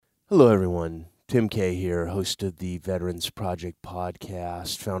Hello, everyone. Tim K here, host of the Veterans Project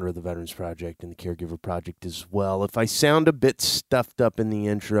podcast, founder of the Veterans Project and the Caregiver Project as well. If I sound a bit stuffed up in the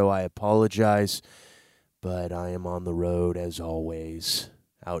intro, I apologize, but I am on the road, as always,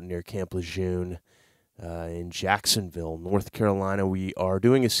 out near Camp Lejeune in Jacksonville, North Carolina. We are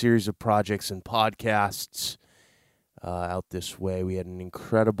doing a series of projects and podcasts out this way. We had an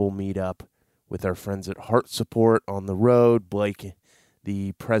incredible meetup with our friends at Heart Support on the road. Blake,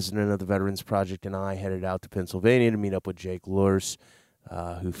 the president of the Veterans Project, and I headed out to Pennsylvania to meet up with Jake Lurs,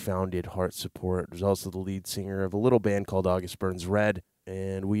 who founded Heart Support. There's also the lead singer of a little band called August Burns Red,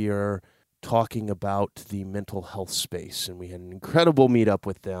 and we are talking about the mental health space. And we had an incredible meetup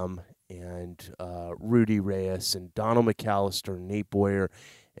with them, and Rudy Reyes and Donald McAllister, Nate Boyer,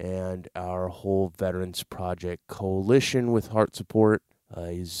 and our whole Veterans Project coalition with Heart Support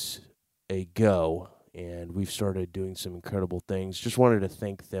is a go. And we've started doing some incredible things. Just wanted to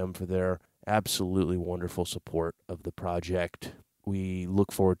thank them for their absolutely wonderful support of the project. We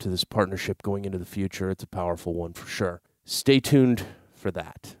look forward to this partnership going into the future. It's a powerful one for sure. Stay tuned for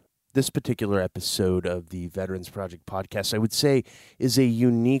that. This particular episode of the Veterans Project podcast, I would say, is a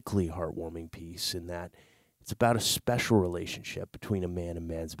uniquely heartwarming piece in that it's about a special relationship between a man and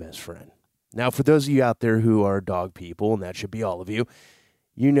man's best friend. Now, for those of you out there who are dog people, and that should be all of you,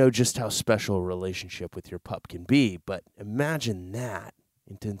 you know just how special a relationship with your pup can be, but imagine that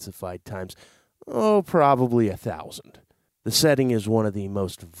intensified times, probably 1,000. The setting is one of the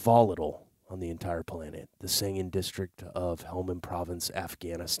most volatile on the entire planet, the Sangin district of Helmand Province,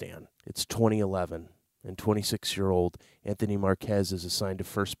 Afghanistan. It's 2011, and 26-year-old Anthony Marquez is assigned to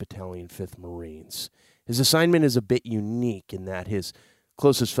 1st Battalion, 5th Marines. His assignment is a bit unique in that his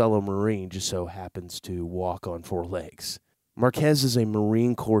closest fellow Marine just so happens to walk on 4 legs. Marquez is a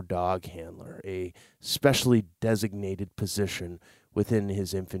Marine Corps dog handler, a specially designated position within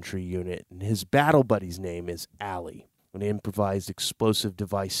his infantry unit, and his battle buddy's name is Allie, an improvised explosive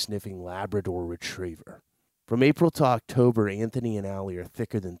device sniffing Labrador retriever. From April to October, Anthony and Allie are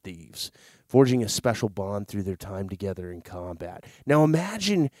thicker than thieves, forging a special bond through their time together in combat. Now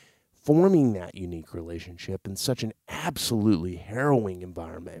imagine forming that unique relationship in such an absolutely harrowing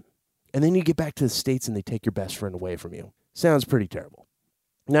environment. And then you get back to the States and they take your best friend away from you. Sounds pretty terrible.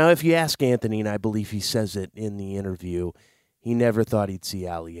 Now, if you ask Anthony, and I believe he says it in the interview, he never thought he'd see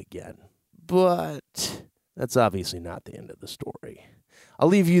Allie again. But that's obviously not the end of the story. I'll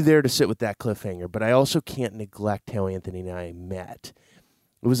leave you there to sit with that cliffhanger, but I also can't neglect how Anthony and I met.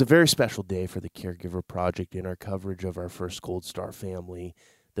 It was a very special day for the Caregiver Project in our coverage of our first Gold Star family,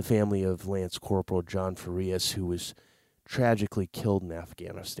 the family of Lance Corporal John Farias, who was tragically killed in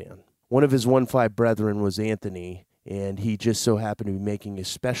Afghanistan. One of his 1-5 brethren was Anthony, and he just so happened to be making a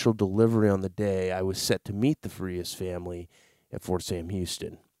special delivery on the day I was set to meet the Farias family at Fort Sam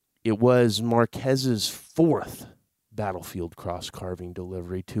Houston. It was Marquez's 4th battlefield cross-carving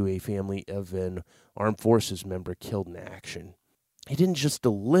delivery to a family of an armed forces member killed in action. He didn't just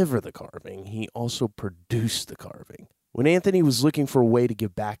deliver the carving, he also produced the carving. When Anthony was looking for a way to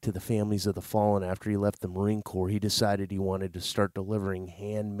give back to the families of the fallen after he left the Marine Corps, he decided he wanted to start delivering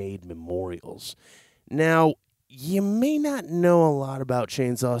handmade memorials. Now, you may not know a lot about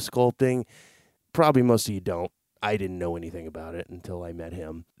chainsaw sculpting. Probably most of you don't. I didn't know anything about it until I met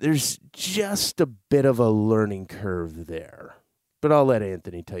him. There's just a bit of a learning curve there. But I'll let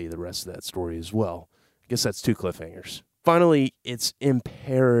Anthony tell you the rest of that story as well. I guess that's 2 cliffhangers. Finally, it's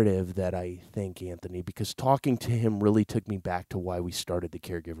imperative that I thank Anthony because talking to him really took me back to why we started the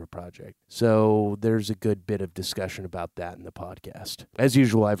Caregiver Project. So there's a good bit of discussion about that in the podcast. As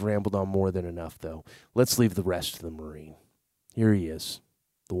usual, I've rambled on more than enough, though. Let's leave the rest to the Marine. Here he is,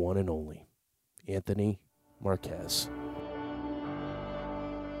 the one and only, Anthony Marquez.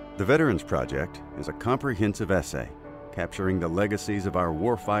 The Veterans Project is a comprehensive essay capturing the legacies of our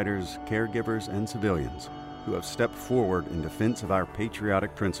warfighters, caregivers, and civilians who have stepped forward in defense of our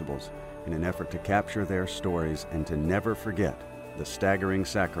patriotic principles in an effort to capture their stories and to never forget the staggering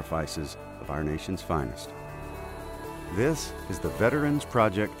sacrifices of our nation's finest. This is the Veterans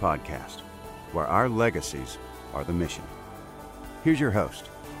Project podcast, where our legacies are the mission. Here's your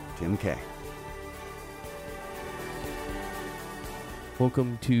host, Tim K.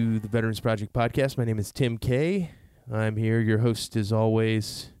 Welcome to the Veterans Project podcast. My name is Tim K. I'm here, your host as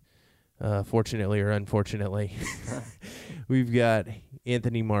always. Fortunately or unfortunately, we've got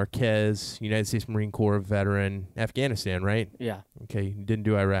Anthony Marquez, United States Marine Corps veteran, Afghanistan, right? Yeah. Okay, you didn't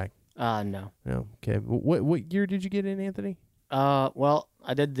do Iraq? No. No. Okay. What year did you get in, Anthony? Well,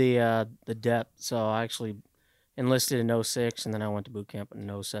 I did the depth, so I actually enlisted in 06, and then I went to boot camp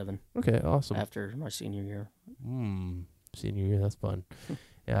in 07. Okay, awesome. After my senior year. Senior year, that's fun.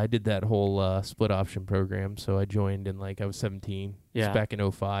 Yeah, I did that whole split option program. So I joined in I was 17. Yeah. It's back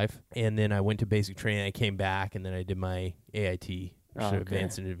in '05. And then I went to basic training. I came back and then I did my AIT, so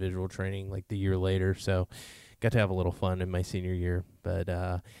advanced individual training, the year later. So got to have a little fun in my senior year. But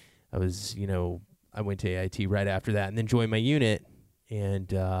I was, I went to AIT right after that and then joined my unit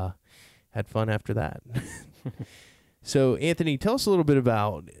and had fun after that. So, Anthony, tell us a little bit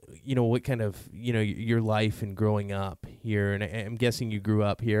about, what kind of, your life and growing up here. And I'm guessing you grew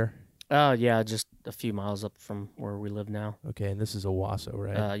up here? Yeah, just a few miles up from where we live now. Okay, and this is Owasso,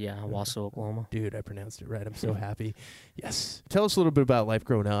 right? Yeah, Owasso, Oklahoma. Dude, I pronounced it right. I'm so happy. Yes. Tell us a little bit about life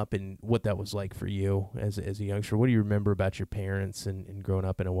growing up and what that was like for you as a youngster. What do you remember about your parents and growing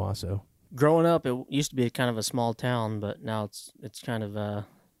up in Owasso? Growing up, it used to be kind of a small town, but now it's kind of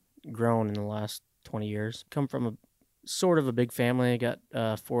grown in the last 20 years. Come from a sort of a big family. I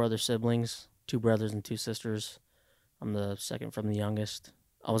got 4 other siblings, 2 brothers and 2 sisters. I'm the second from the youngest.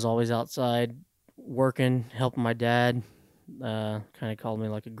 I was always outside working, helping my dad. Kind of called me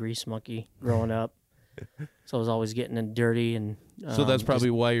like a grease monkey growing up. So I was always getting in dirty. And so that's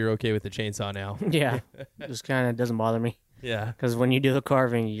probably why you're okay with the chainsaw now. Yeah, just kind of doesn't bother me. Yeah. Because when you do the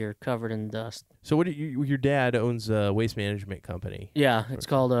carving, you're covered in dust. So your dad owns a waste management company? Yeah, it's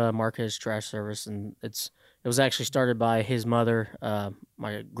called Marquez Trash Service, and it was actually started by his mother,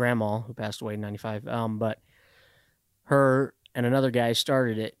 my grandma, who passed away in '95. But her and another guy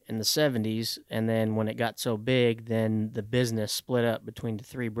started it in the '70s, and then when it got so big, then the business split up between the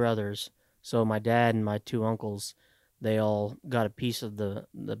 3 brothers. So my dad and my 2 uncles, they all got a piece of the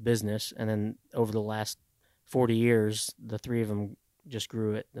business, and then over the last 40 years, the 3 of them just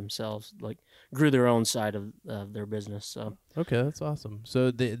grew it themselves, grew their own side of their business. So okay, that's awesome.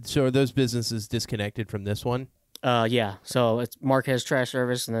 So are those businesses disconnected from this one? Yeah. So it's Marquez Trash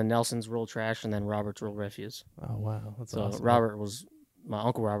Service, and then Nelson's Rural Trash, and then Robert's Rural Refuse. Oh wow, that's so awesome. Robert was my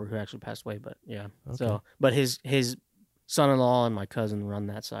Uncle Robert, who actually passed away, but yeah. Okay. So, but his son-in-law and my cousin run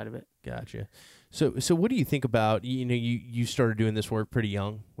that side of it. Gotcha. So what do you think about, you started doing this work pretty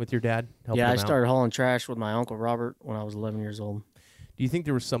young with your dad? Yeah, I started hauling trash with my Uncle Robert when I was 11 years old. Do you think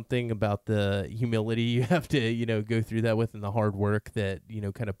there was something about the humility you have to, go through that with and the hard work that,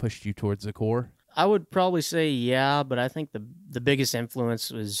 kind of pushed you towards the core? I would probably say yeah, but I think the biggest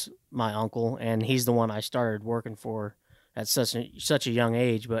influence was my uncle, and he's the one I started working for at such a young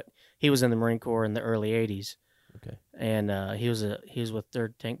age, but he was in the Marine Corps in the early 80s. Okay. And he was with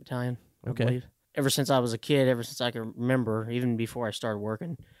 3rd Tank Battalion, I Okay. believe. Ever since I was a kid, ever since I can remember, even before I started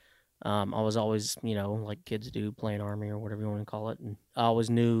working, I was always, like kids do, playing Army or whatever you want to call it. And I always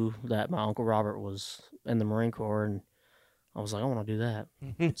knew that my Uncle Robert was in the Marine Corps, and I was like, I want to do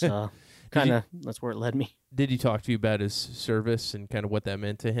that. So that's where it led me. Did he talk to you about his service and kind of what that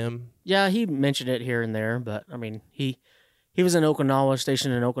meant to him? Yeah, he mentioned it here and there, but I mean, he was in Okinawa,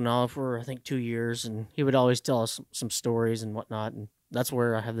 stationed in Okinawa for, I think, 2 years, and he would always tell us some stories and whatnot, and that's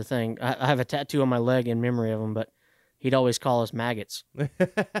where I have the thing. I have a tattoo on my leg in memory of him, but he'd always call us maggots.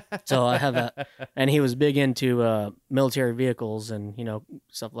 So I have that, and he was big into military vehicles and,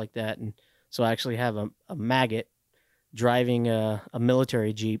 stuff like that, and so I actually have a maggot driving a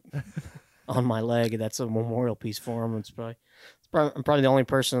military Jeep on my leg. That's a memorial piece for him. I'm probably the only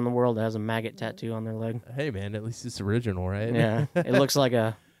person in the world that has a maggot tattoo on their leg. Hey, man, at least it's original, right? Yeah, it looks like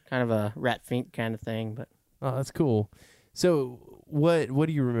a kind of a rat fink kind of thing. But oh, that's cool. So what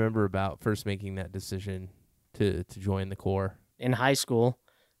do you remember about first making that decision to join the Corps? In high school,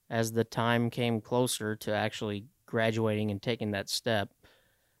 as the time came closer to actually graduating and taking that step,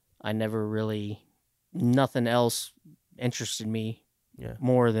 I never really, nothing else interested me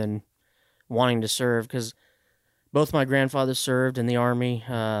more than wanting to serve, because both my grandfathers served in the Army.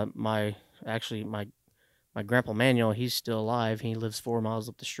 My grandpa Manuel, he's still alive. He lives 4 miles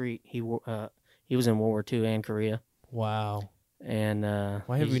up the street. He was in World War II and Korea. Wow. And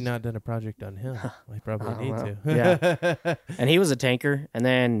why have we not done a project on him? We probably need to. Yeah. And he was a tanker, and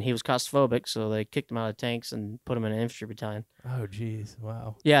then he was claustrophobic, so they kicked him out of tanks and put him in an infantry battalion. Oh, geez.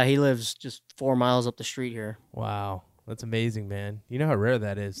 Wow. Yeah, he lives just 4 miles up the street here. Wow. That's amazing, man. You know how rare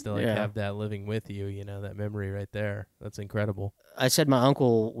that is to have that living with you, that memory right there. That's incredible. I said my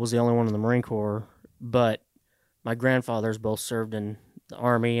uncle was the only one in the Marine Corps, but my grandfathers both served in the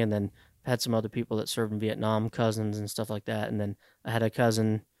Army, and then had some other people that served in Vietnam, cousins and stuff like that. And then I had a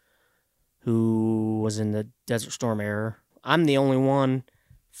cousin who was in the Desert Storm era. I'm the only one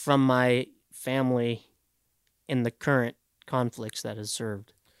from my family in the current conflicts that has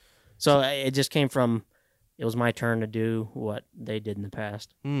served. So it just came from, it was my turn to do what they did in the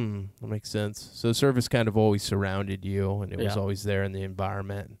past. That makes sense. So service kind of always surrounded you, and it was always there in the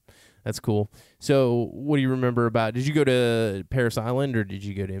environment. That's cool. So what do you remember about, did you go to Paris Island or did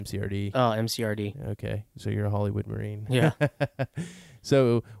you go to MCRD? Oh, MCRD. Okay. So you're a Hollywood Marine. Yeah.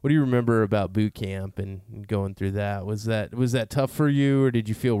 So what do you remember about boot camp and going through that? Was that tough for you, or did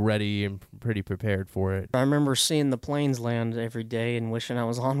you feel ready and pretty prepared for it? I remember seeing the planes land every day and wishing I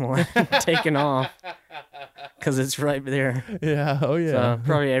was on one, taking off, because it's right there. Yeah. Oh, yeah. So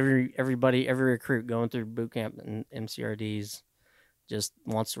probably every recruit going through boot camp and MCRDs just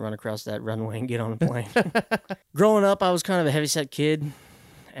wants to run across that runway and get on a plane. Growing up, I was kind of a heavyset kid.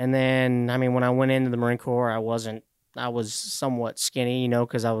 And then, I mean, when I went into the Marine Corps, I was somewhat skinny,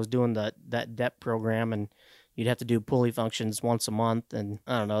 because I was doing that DEP program, and you'd have to do pulley functions once a month. And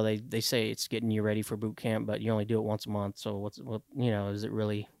I don't know, they say it's getting you ready for boot camp, but you only do it once a month. So is it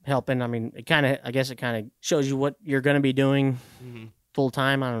really helping? I mean, I guess it kind of shows you what you're going to be doing full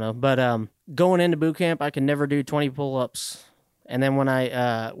time. I don't know. But going into boot camp, I could never do 20 pull-ups. And then when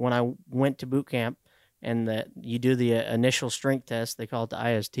I went to boot camp, and you do the initial strength test, they call it the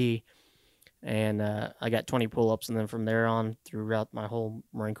IST, and I got 20 pull-ups, and then from there on throughout my whole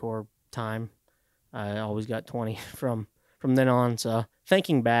Marine Corps time, I always got 20 from then on. So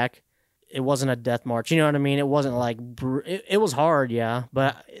thinking back, it wasn't a death march. You know what I mean? It wasn't like it was hard, yeah,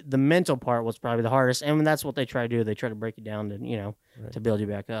 but the mental part was probably the hardest, and that's what they try to do. They try to break it down to Right. to build you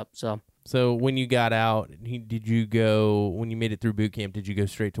back up. So when you got out, when you made it through boot camp, did you go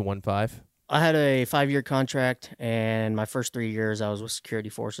straight to 1-5? I had a 5-year contract, and my first 3 years I was with security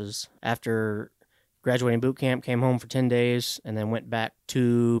forces. After graduating boot camp, came home for 10 days, and then went back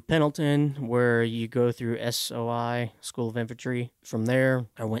to Pendleton, where you go through SOI, School of Infantry. From there,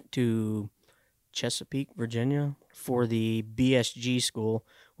 I went to Chesapeake, Virginia, for the BSG school,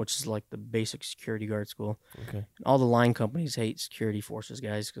 which is like the basic security guard school. Okay. All the line companies hate security forces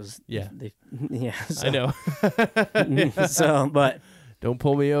guys because yeah, so, I know. But don't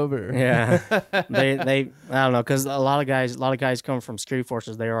pull me over. Yeah, they I don't know, because a lot of guys come from security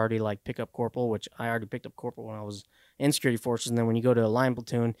forces. They're already like pickup corporal, which I already picked up corporal when I was in security forces. And then when you go to a line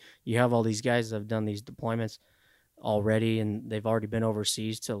platoon, you have all these guys that have done these deployments already, and they've already been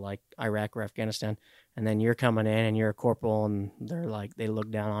overseas to like Iraq or Afghanistan. And then you're coming in and you're a corporal, and they look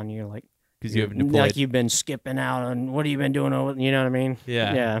down on you like, because you haven't deployed. Like you've been skipping out, and what have you been doing over? You know what I mean?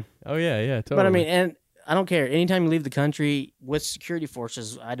 Yeah. Yeah. Oh yeah, totally. But I mean, and I don't care. Anytime you leave the country with security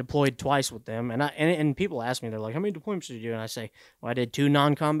forces, I deployed twice with them, and people ask me, they're like, "How many deployments did you do?" And I say, "Well, I did 2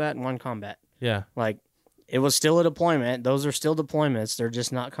 non-combat and 1 combat." Yeah. Like, it was still a deployment. Those are still deployments. They're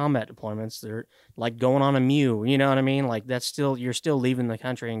just not combat deployments. They're like going on a MEU. You know what I mean? Like you're still leaving the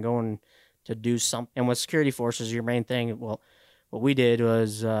country and going to do something. And with security forces, your main thing, well, what we did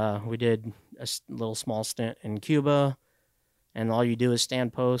was we did a little small stint in Cuba. And all you do is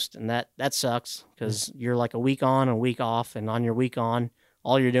stand post, and that sucks because you're like a week on and a week off, and on your week on,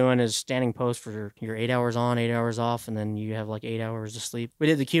 all you're doing is standing post for your 8 hours on, 8 hours off, and then you have like 8 hours of sleep. We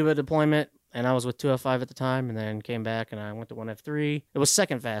did the Cuba deployment, and I was with 2F5 at the time, and then came back, and I went to 1F3. It was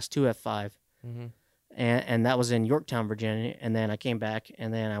second fast, 2F5, and that was in Yorktown, Virginia, and then I came back,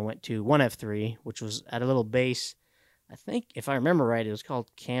 and then I went to 1F3, which was at a little base. I think, if I remember right, it was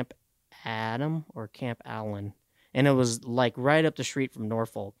called Camp Adam or Camp Allen. And it was like right up the street from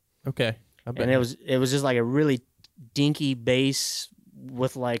Norfolk. Okay. And it was just like a really dinky base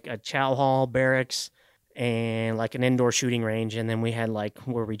with like a chow hall barracks and like an indoor shooting range. And then we had like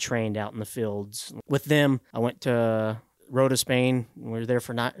where we trained out in the fields. With them, I went to Rota, Spain. We were there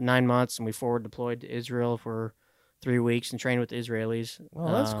for 9 months, and we forward deployed to Israel for 3 weeks and trained with the Israelis.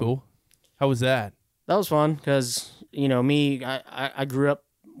 Oh, that's cool. How was that? That was fun because, me, I grew up,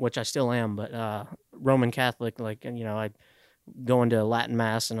 which I still am, but Roman Catholic, like, I go into Latin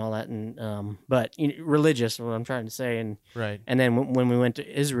Mass and all that, and but religious, what I'm trying to say, and right. And then when we went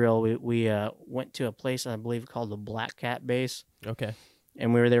to Israel, we went to a place I believe called the Black Cat Base. Okay.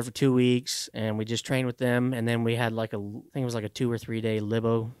 And we were there for 2 weeks, and we just trained with them, and then we had I think it was like a 2 or 3 day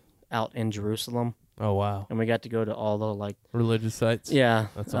libo out in Jerusalem. Oh wow! And we got to go to all the religious sites. Yeah,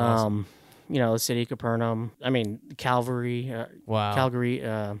 that's awesome. The city of Capernaum. I mean, Calvary. Wow. Calgary.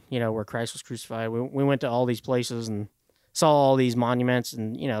 Where Christ was crucified. We went to all these places and saw all these monuments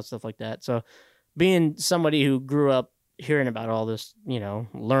and stuff like that. So, being somebody who grew up hearing about all this,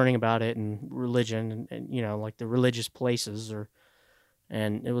 learning about it and religion and like the religious places,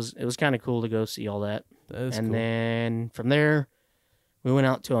 and it was kind of cool to go see all that. That is and cool. Then from there, we went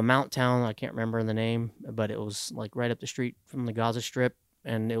out to a mount town. I can't remember the name, but it was like right up the street from the Gaza Strip.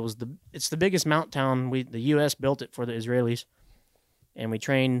 And it's the biggest mount town. The U.S. built it for the Israelis, and we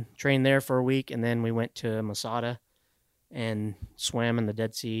trained there for a week, and then we went to Masada and swam in the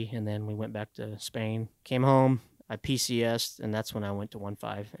Dead Sea, and then we went back to Spain. Came home. I PCS'd, and that's when I went to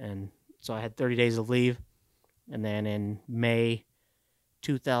 1.5. And so I had 30 days of leave. And then in May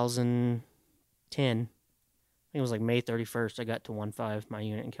 2010, I think it was like May 31st, I got to 1.5, my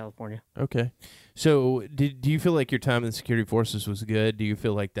unit in California. Okay. So do you feel like your time in the security forces was good? Do you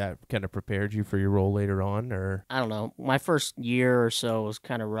feel like that kind of prepared you for your role later on? Or I don't know. My first year or so was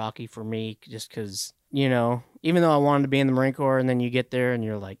kind of rocky for me just because, you know, even though I wanted to be in the Marine Corps, and then you get there and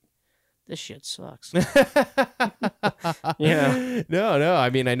you're like, this shit sucks. Yeah. No. I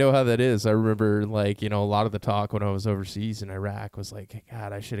mean, I know how that is. I remember, like, you know, a lot of the talk when I was overseas in Iraq was like,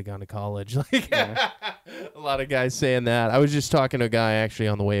 God, I should have gone to college. Like, a lot of guys saying that. I was just talking to a guy actually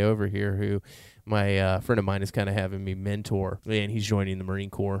on the way over here who my friend of mine is kind of having me mentor, and he's joining the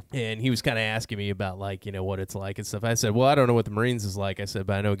Marine Corps. And he was kind of asking me about, like, you know, what it's like and stuff. I said, well, I don't know what the Marines is like. I said,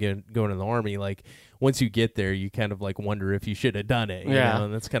 but I know going to the Army, like, once you get there, you kind of like wonder if you should have done it. You know?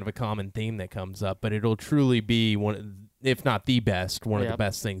 And that's kind of a common theme that comes up. But it'll truly be one, if not the best, one of the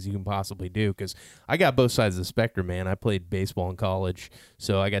best things you can possibly do. Because I got both sides of the spectrum, man. I played baseball in college,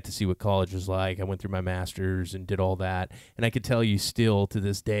 so I got to see what college was like. I went through my master's and did all that. And I could tell you still to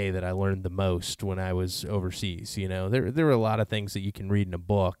this day that I learned the most when I was overseas. You know, there were a lot of things that you can read in a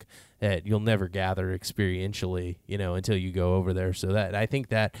book that you'll never gather experientially, you know, until you go over there. So that I think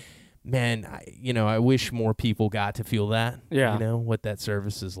that, man, I wish more people got to feel that, you know, what that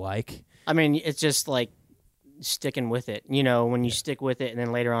service is like. I mean, it's just like sticking with it. You know, when you stick with it and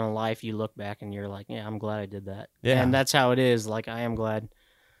then later on in life you look back and you're like, yeah, I'm glad I did that. Yeah. And that's how it is. Like, I am glad.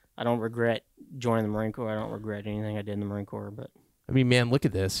 I don't regret joining the Marine Corps. I don't regret anything I did in the Marine Corps, but I mean, man, look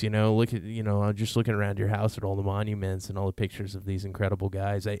at this, I'm just looking around your house at all the monuments and all the pictures of these incredible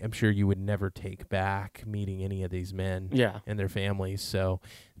guys. I'm sure you would never take back meeting any of these men and their families. So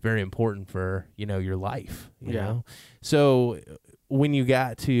very important for, you know, your life, you know? So when you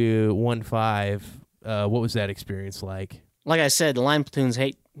got to 1.5, what was that experience like? Like I said, the line platoons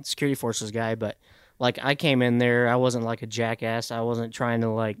hate security forces guy, but like I came in there, I wasn't like a jackass. I wasn't trying to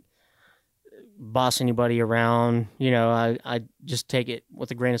like boss anybody around. You know, I just take it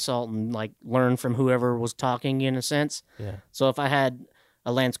with a grain of salt and like learn from whoever was talking in a sense. Yeah. So if I had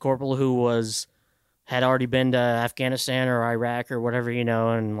a lance corporal who had already been to Afghanistan or Iraq or whatever, you know,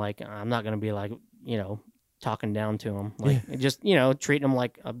 and like I'm not gonna be like, you know, talking down to him, like just, you know, treating him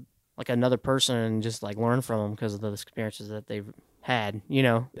like another person and just like learn from them because of the experiences that they've had, you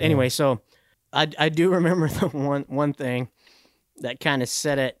know. Anyway, so I do remember the one thing that kind of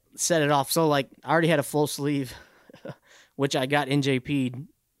set it off. So like I already had a full sleeve, which I got NJP'd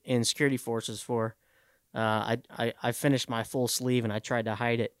in security forces for. I finished my full sleeve and I tried to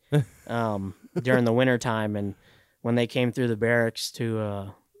hide it during the winter time. And when they came through the barracks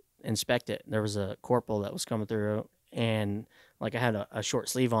to inspect it, there was a corporal that was coming through, and like I had a short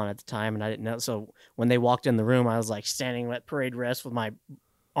sleeve on at the time and I didn't know. So when they walked in the room, I was like standing at parade rest with my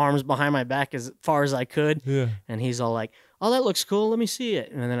arms behind my back as far as I could. Yeah. And he's all like, oh, that looks cool. Let me see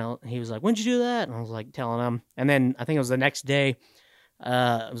it. And then he was like, when'd you do that? And I was like telling him. And then I think it was the next day.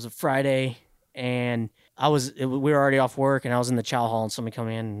 It was a Friday, and we were already off work, and I was in the chow hall, and somebody come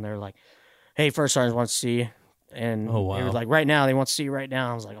in, and they're like, hey, First Sergeant wants to see you. And they were like, right now, they want to see you right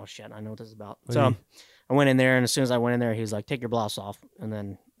now. I was like, oh, shit, I know what this is about. So I went in there, and as soon as I went in there, he was like, take your blouse off. And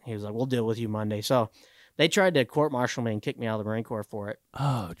then he was like, we'll deal with you Monday. So they tried to court-martial me and kick me out of the Marine Corps for it.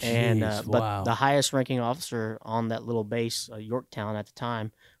 Oh, jeez, and wow. But the highest ranking officer on that little base, Yorktown at the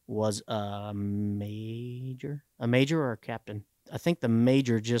time, was a major or a captain. I think the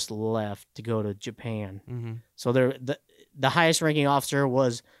major just left to go to Japan. Mm-hmm. So the highest ranking officer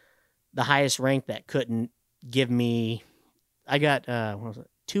was the highest rank that couldn't give me. I got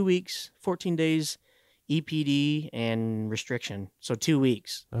 2 weeks, 14 days, EPD and restriction. So 2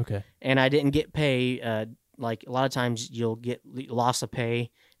 weeks. Okay. And I didn't get pay. Like a lot of times you'll get loss of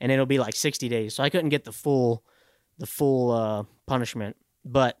pay, and it'll be like 60 days. So I couldn't get the full punishment.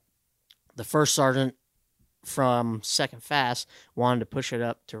 But the first sergeant from second fast wanted to push it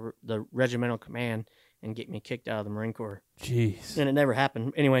up to the regimental command and get me kicked out of the Marine Corps. Jeez. And it never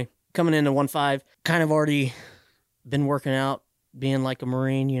happened. Anyway, coming into 1.5, kind of already been working out, being like a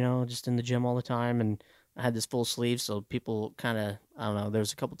Marine, you know, just in the gym all the time. And I had this full sleeve, so people kind of, I don't know, there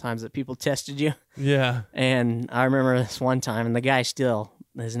was a couple times that people tested you. Yeah. And I remember this one time, and the guy still,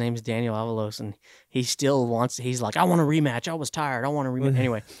 his name's Daniel Avalos, and he still he's like, I want a rematch. I was tired. I want a rematch.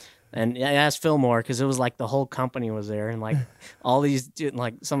 Anyway. And I asked Fillmore because it was like the whole company was there, and like all these,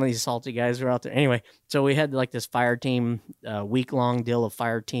 like some of these salty guys were out there. Anyway, so we had like this fire team, week-long deal of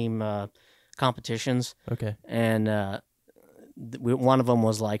fire team competitions. Okay. And one of them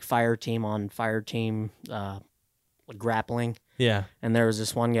was like fire team on fire team grappling. Yeah. And there was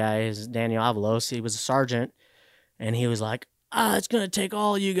this one guy, his Daniel Avalos. He was a sergeant, And he was like, it's going to take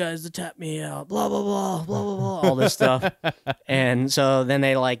all you guys to tap me out, blah, blah, blah, blah, blah, blah, all this stuff. And so then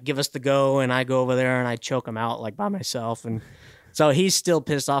they like give us the go, and I go over there and I choke him out like by myself. And so he's still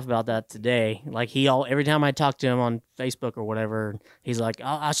pissed off about that today. Like every time I talk to him on Facebook or whatever, he's like,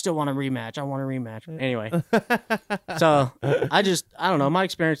 I still want a rematch. I want a rematch. Anyway. So I don't know. My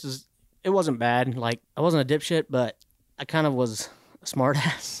experience it wasn't bad. Like I wasn't a dipshit, but I kind of was a smart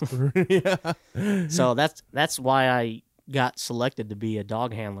ass. Yeah. So that's why I got selected to be a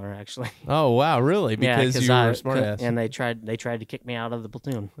dog handler, actually. Oh wow, really? Because you were a smart ass. And they tried to kick me out of the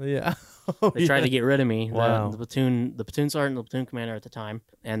platoon. Yeah. They tried to get rid of me. Wow. The platoon sergeant, the platoon commander at the time,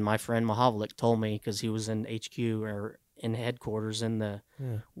 and my friend Mahavlik told me, because he was in HQ or in headquarters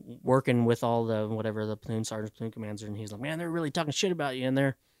working with all the whatever the platoon sergeants, platoon commanders, and he's like, man, they're really talking shit about you in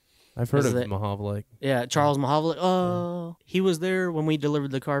there. I've heard of Mahavlik. Yeah, Charles Mahavlik. Oh, he was there when we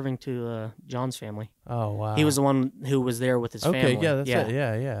delivered the carving to John's family. Oh wow. He was the one who was there with his family. Okay, yeah, that's it.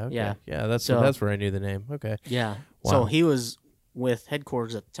 Yeah, okay. Yeah, that's where I knew the name. Okay. Yeah. Wow. So he was with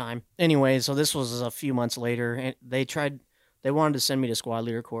headquarters at the time. Anyway, so this was a few months later, and they wanted to send me to squad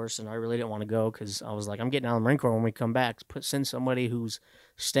leader course, and I really didn't want to go because I was like, I'm getting out of the Marine Corps when we come back. Send somebody who's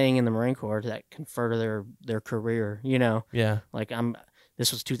staying in the Marine Corps that can further their career, you know? Yeah. Like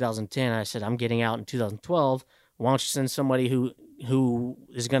this was 2010. I said, I'm getting out in 2012. Why don't you send somebody who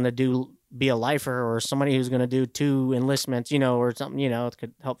is going to be a lifer, or somebody who's going to do 2 enlistments, you know, or something, you know, it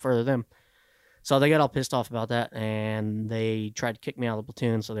could help further them. So they got all pissed off about that, and they tried to kick me out of the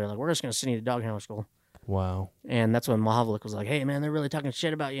platoon. So they're like, we're just going to send you to dog handler school. Wow. And that's when Mahavlik was like, hey, man, they're really talking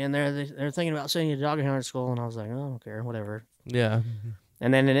shit about you in there. They're thinking about sending you to dog handler school. And I was like, oh, I don't care, whatever. Yeah.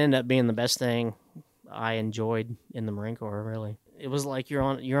 And then it ended up being the best thing I enjoyed in the Marine Corps, really. It was like you're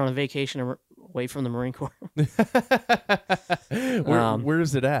on a vacation away from the Marine Corps. Where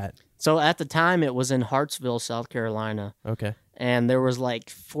is it at? So at the time, it was in Hartsville, South Carolina. Okay. And there was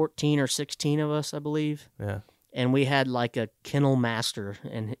like 14 or 16 of us, I believe. Yeah. And we had like a kennel master,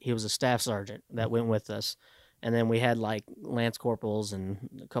 and he was a staff sergeant that went with us. And then we had like lance corporals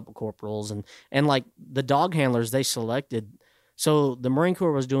and a couple corporals, and like the dog handlers they selected. So the Marine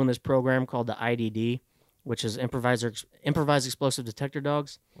Corps was doing this program called the IDD, which is improvised explosive detector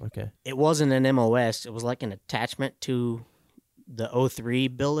dogs. Okay. It wasn't an MOS. It was like an attachment to the 03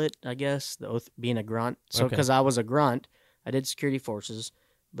 billet, I guess, being a grunt. So because I was a grunt, I did security forces,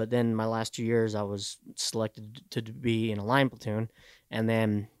 but then my last 2 years I was selected to be in a line platoon. And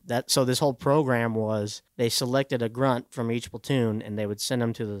then so this whole program was they selected a grunt from each platoon, and they would send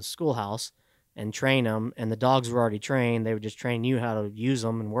them to the schoolhouse and train them. And the dogs were already trained. They would just train you how to use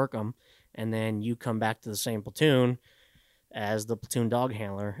them and work them. And then you come back to the same platoon as the platoon dog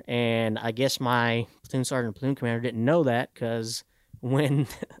handler. And I guess my platoon sergeant, platoon commander didn't know that, because when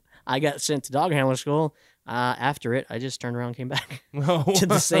I got sent to dog handler school, after it, I just turned around and came back to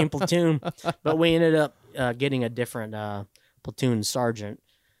the same platoon. But we ended up getting a different platoon sergeant,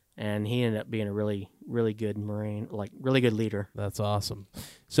 and he ended up being a really, really good Marine, like really good leader. That's awesome.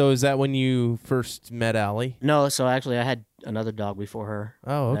 So is that when you first met Allie? No, so actually I had another dog before her.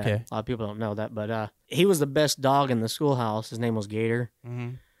 Oh, okay. A lot of people don't know that, but he was the best dog in the schoolhouse. His name was Gator.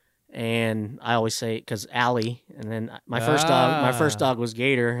 Mm-hmm. And I always say, because Allie, and then my first dog was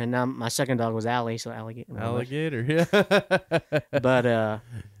Gator, and now my second dog was Allie, so Alligator. Alligator, yeah. But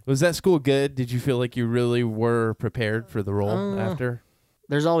was that school good? Did you feel like you really were prepared for the role after?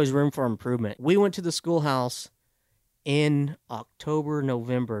 There's always room for improvement. We went to the schoolhouse in October,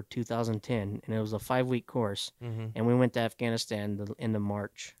 November 2010, and it was a 5-week course, and we went to Afghanistan the end of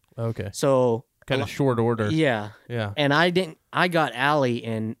March. Okay. So kind of short order. Yeah. Yeah. And I got Allie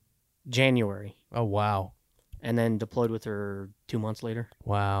in January. Oh, wow. And then deployed with her 2 months later.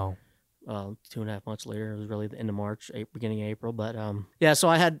 Wow. 2.5 months later. It was really the end of March, beginning of April. But yeah, so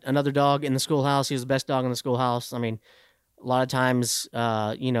I had another dog in the schoolhouse. He was the best dog in the schoolhouse. I mean, a lot of times,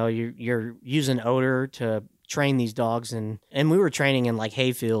 you're using odor to train these dogs, and we were training in like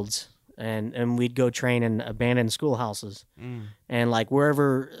hay fields, and we'd go train in abandoned schoolhouses, and like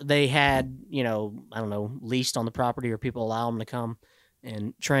wherever they had, I don't know, leased on the property, or people allow them to come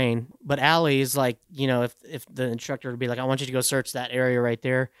and train. But Allie is like, if the instructor would be like, I want you to go search that area right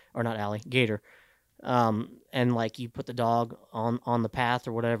there, or not Allie, Gator. And like you put the dog on the path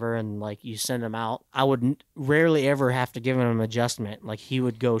or whatever, and like you send him out. I would rarely ever have to give him an adjustment. Like he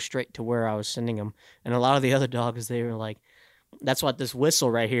would go straight to where I was sending him. And a lot of the other dogs, they were like, that's what this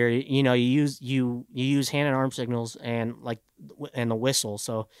whistle right here, you use hand and arm signals and the whistle.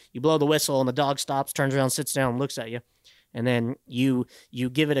 So you blow the whistle and the dog stops, turns around, sits down, and looks at you. And then you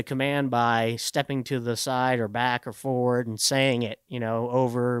give it a command by stepping to the side or back or forward and saying it,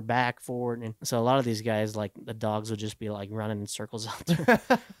 over, back, forward. And so a lot of these guys, like the dogs would just be like running in circles out there.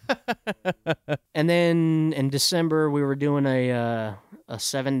 And then in December, we were doing a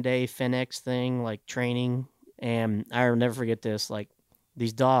 7-day Phoenix thing, like training. And I'll never forget this. Like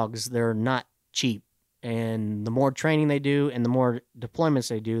these dogs, they're not cheap. And the more training they do and the more deployments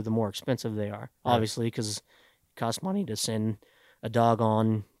they do, the more expensive they are, obviously, because it costs money to send a dog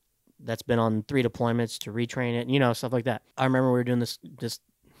on that's been on 3 deployments to retrain it, stuff like that. I remember we were doing this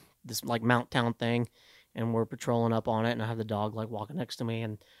like Mount Town thing, and we're patrolling up on it, and I have the dog like walking next to me,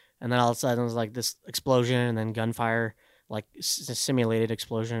 and then all of a sudden it was like this explosion and then gunfire, like simulated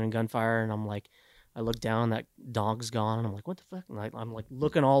explosion and gunfire, and I'm like, I look down, that dog's gone, and I'm like, what the fuck? And I'm like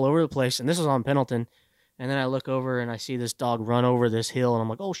looking all over the place, and this was on Pendleton. And then I look over and I see this dog run over this hill, and I'm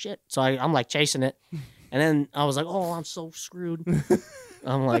like, oh shit. So I'm like chasing it. And then I was like, oh, I'm so screwed.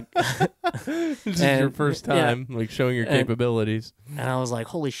 I'm like, this is your first time, like showing your capabilities. And I was like,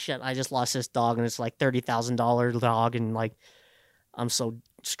 holy shit, I just lost this dog, and it's like $30,000 dog, and like, I'm so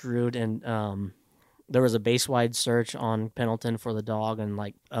screwed. And there was a base-wide search on Pendleton for the dog, and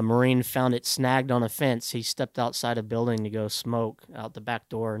like a Marine found it snagged on a fence. He stepped outside a building to go smoke out the back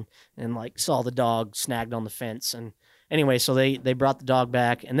door, and like saw the dog snagged on the fence. And anyway, so they brought the dog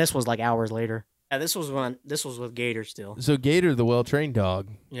back, and this was like hours later. Yeah, this was with Gator still. So Gator, the well-trained dog,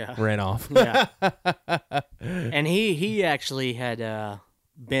 ran off. Yeah, and he actually had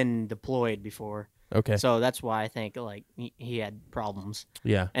been deployed before. Okay. So that's why I think like he had problems.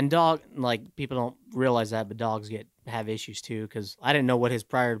 Yeah. And dog, like people don't realize that, but dogs have issues too. Because I didn't know what his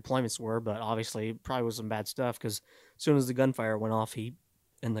prior deployments were, but obviously it probably was some bad stuff. Because as soon as the gunfire went off,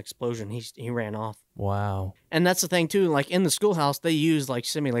 in the explosion, he ran off. Wow. And that's the thing too. Like in the schoolhouse, they use like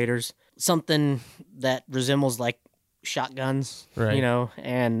simulators, something that resembles like shotguns, right?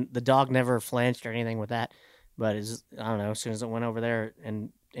 And the dog never flinched or anything with that. But I don't know. As soon as it went over there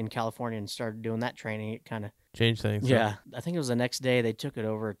and in California and started doing that training, it kind of changed things. Yeah, I think it was the next day they took it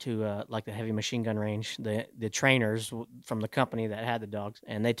over to like the heavy machine gun range. The trainers from the company that had the dogs,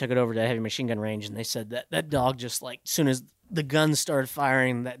 and they took it over to the heavy machine gun range, and they said that dog just like as soon as the guns started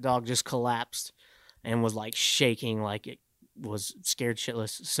firing, that dog just collapsed and was like shaking, like it was scared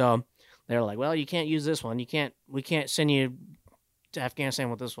shitless. So they were like, "Well, you can't use this one. We can't send you to Afghanistan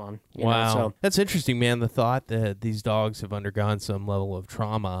with this one." Wow. So that's interesting, man. The thought that these dogs have undergone some level of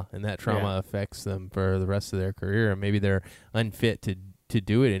trauma, and that trauma affects them for the rest of their career, and maybe they're unfit to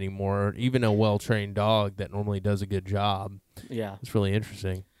do it anymore. Even a well-trained dog that normally does a good job. Yeah. It's really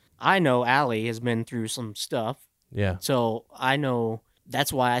interesting. I know Allie has been through some stuff. Yeah. So I know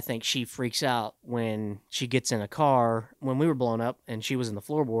that's why I think she freaks out when she gets in a car when we were blown up, and she was in the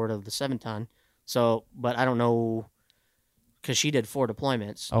floorboard of the 7-ton. So, but I don't know, because she did 4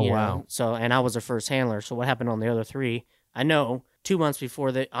 deployments. Oh, wow. So, and I was her first handler. So what happened on the other 3? I know 2 months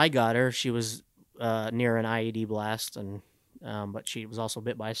before I got her, she was near an IED blast, and but she was also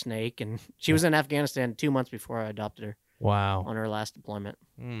bit by a snake, and she was in Afghanistan 2 months before I adopted her. Wow. On her last deployment.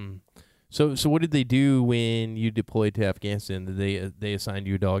 So what did they do when you deployed to Afghanistan? Did they assign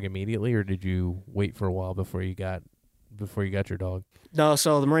you a dog immediately, or did you wait for a while before you got your dog? No,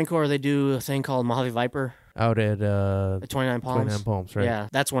 so the Marine Corps, they do a thing called Mojave Viper. Out at 29 Palms. 29 Palms, right? Yeah,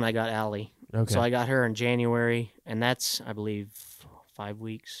 that's when I got Allie. Okay. So I got her in January, and that's, I believe, 5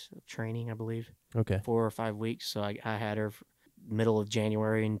 weeks of training, I believe. Okay. 4 or 5 weeks. So I had her middle of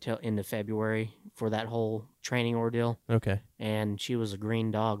January until into February for that whole training ordeal. Okay. And she was a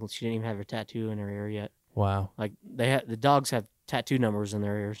green dog. She didn't even have her tattoo in her ear yet. Wow. Like the dogs have tattoo numbers in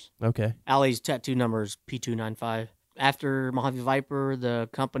their ears. Okay. Allie's tattoo number is P295. After Mojave Viper, the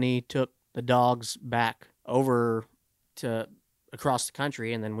company took the dogs back over to across the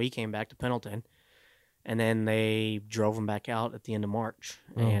country, and then we came back to Pendleton, and then they drove them back out at the end of March.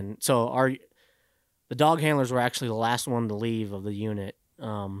 And so the dog handlers were actually the last one to leave of the unit.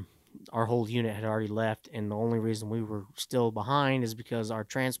 Our whole unit had already left, and the only reason we were still behind is because our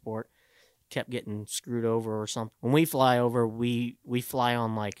transport kept getting screwed over or something. When we fly over, we fly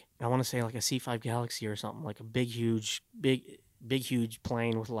on like, I want to say like a C5 Galaxy or something, like a big huge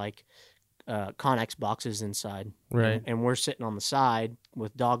plane with like Connex boxes inside. Right. And we're sitting on the side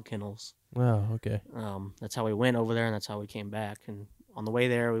with dog kennels. Wow. Okay. That's how we went over there, and that's how we came back. And on the way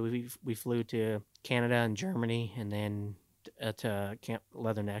there, we flew to Canada and Germany, and then to Camp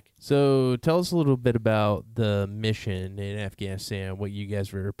Leatherneck. So tell us a little bit about the mission in Afghanistan, what you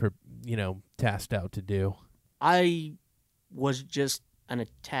guys were, tasked out to do. I was just an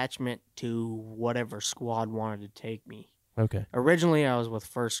attachment to whatever squad wanted to take me. Okay. Originally, I was with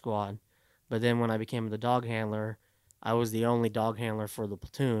First Squad, but then when I became the dog handler, I was the only dog handler for the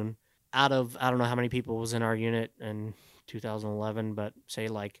platoon. Out of, I don't know how many people was in our unit in 2011, but say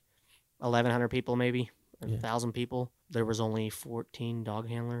like 1,100 people maybe, or 1,000 people. There was only 14 dog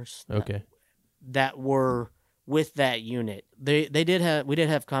handlers. That were with that unit. We did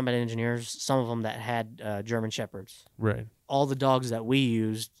have combat engineers, some of them that had German Shepherds. Right. All the dogs that we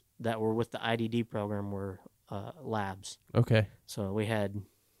used that were with the IDD program were labs. Okay. So we had,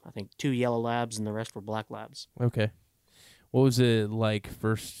 I think, 2 yellow labs and the rest were black labs. Okay. What was it like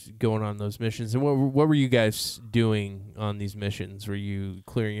first going on those missions? And what were you guys doing on these missions? Were you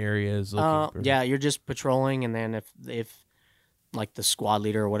clearing areas? Yeah, you're just patrolling, and then if like the squad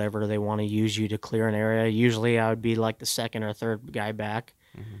leader or whatever, they want to use you to clear an area. Usually I would be like the second or third guy back.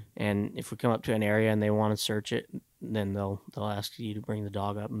 Mm-hmm. And if we come up to an area and they want to search it, then they'll ask you to bring the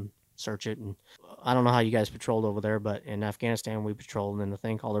dog up and search it. And I don't know how you guys patrolled over there, but in Afghanistan we patrolled in a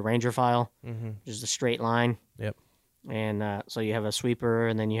thing called a ranger file, which is a straight line. Yep. And so you have a sweeper,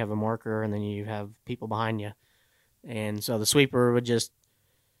 and then you have a marker, and then you have people behind you. And so the sweeper would just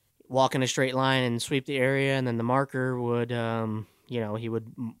walk in a straight line and sweep the area, and then the marker would, he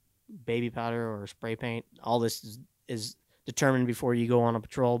would baby powder or spray paint. All this is determined before you go on a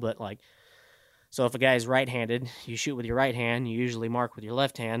patrol, but so if a guy's right-handed, you shoot with your right hand, you usually mark with your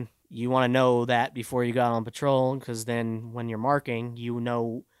left hand. You want to know that before you go on patrol, because then when you're marking, you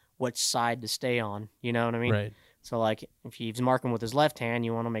know which side to stay on. You know what I mean? Right. So, if he's marking with his left hand,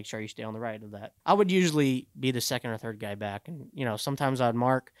 you want to make sure you stay on the right of that. I would usually be the second or third guy back, and, sometimes I'd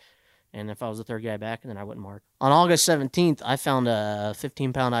mark, and if I was the third guy back, then I wouldn't mark. On August 17th, I found a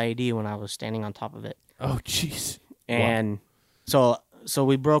 15-pound IED when I was standing on top of it. Oh, jeez. And so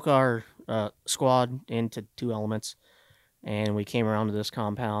we broke our squad into 2 elements, and we came around to this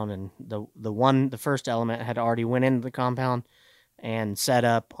compound, and the first element had already went into the compound and set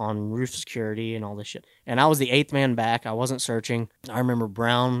up on roof security and all this shit. And I was the 8th man back. I wasn't searching. I remember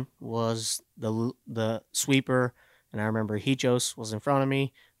Brown was the sweeper, and I remember Hichos was in front of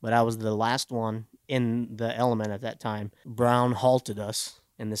me, but I was the last one in the element at that time. Brown halted us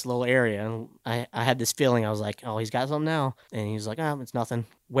in this little area, and I had this feeling. I was like, oh, he's got something now. And he was like, oh, it's nothing.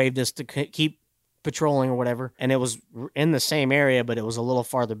 Waved us to keep patrolling or whatever. And it was in the same area, but it was a little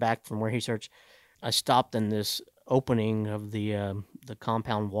farther back from where he searched. I stopped in this opening of the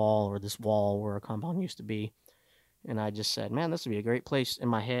compound wall, or this wall where a compound used to be, and I just said, man, this would be a great place. In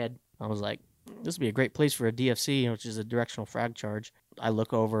my head, I was like, this would be a great place for a DFC, which is a directional frag charge. I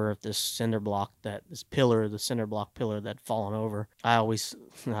look over at this cinder block, the cinder block pillar that had fallen over. I'm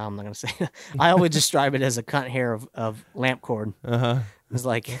not going to say that. I always describe it as a cunt hair of lamp cord. It's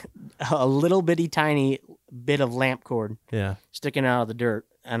like a little bitty tiny bit of lamp cord sticking out of the dirt.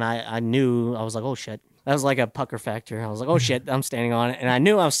 And I knew, I was like, oh shit. That was like a pucker factor. I was like, oh shit, I'm standing on it. And I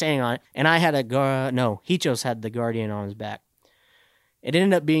knew I was standing on it. And I had Hichos had the Guardian on his back. It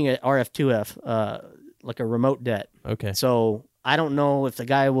ended up being an RF-2F, like a remote det. Okay. So I don't know if the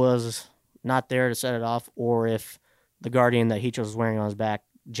guy was not there to set it off, or if the Guardian that Hichos was wearing on his back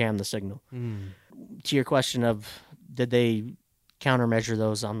jammed the signal. To your question of, did they countermeasure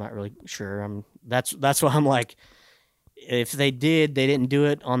those, I'm not really sure. That's what I'm like. If they did, they didn't do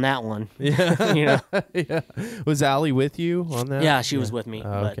it on that one. Yeah. Yeah. Was Allie with you on that? Yeah, she was with me.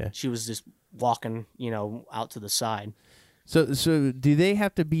 But she was just walking, out to the side. So do they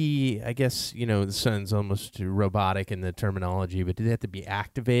have to be, I guess, the sun's almost robotic in the terminology, but do they have to be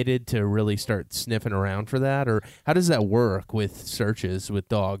activated to really start sniffing around for that? Or how does that work with searches with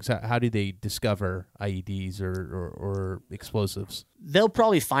dogs? How do they discover IEDs or explosives? They'll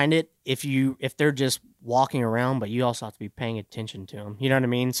probably find it if they're just walking around, but you also have to be paying attention to them. You know what I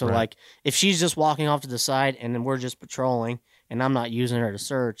mean? So, right. If she's just walking off to the side and then we're just patrolling, and I'm not using her to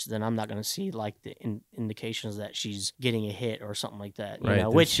search, then I'm not going to see the indications that she's getting a hit or something like that. Right,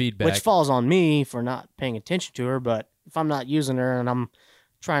 which falls on me for not paying attention to her. But if I'm not using her and I'm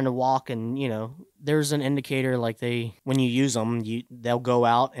trying to walk, and there's an indicator when you use them, they'll go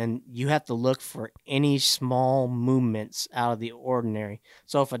out, and you have to look for any small movements out of the ordinary.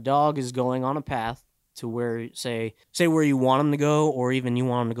 So if a dog is going on a path to where say where you want them to go, or even you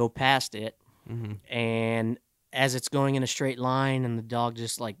want them to go past it, and as it's going in a straight line and the dog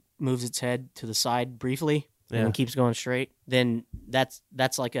just moves its head to the side briefly and keeps going straight, then that's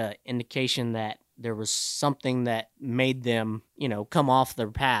like a indication that there was something that made them, come off their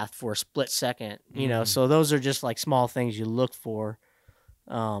path for a split second, So those are just small things you look for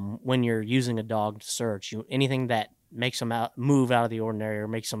when you're using a dog to search. Anything that makes them move out of the ordinary, or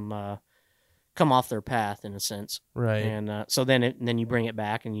makes them come off their path in a sense. Right. And so then you bring it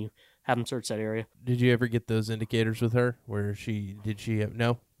back, and you have them search that area. Did you ever get those indicators with her? Where did she have,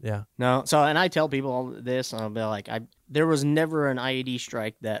 no? Yeah. No. So, and I tell people all this, and I'll be like, there was never an IED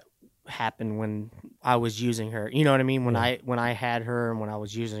strike that happened when I was using her. You know what I mean? When I had her and when I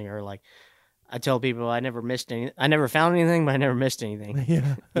was using her, like, I tell people I never missed any. I never found anything, but I never missed anything.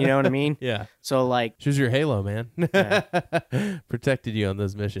 Yeah. You know what I mean? Yeah. So, like, she was your halo, man. Yeah. Protected you on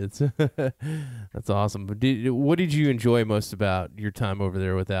those missions. That's awesome. But what did you enjoy most about your time over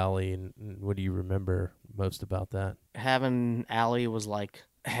there with Allie, and what do you remember most about that? Having Allie was like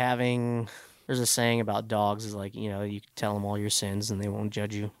having. There's a saying about dogs is like, you know, you can tell them all your sins and they won't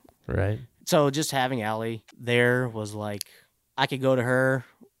judge you. Right. So just having Allie there was like, I could go to her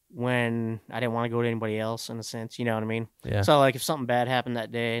when I didn't want to go to anybody else, in a sense, you know what I mean? Yeah. So like if something bad happened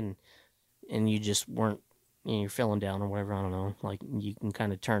that day and you just weren't, you know, you're feeling down or whatever, I don't know, like you can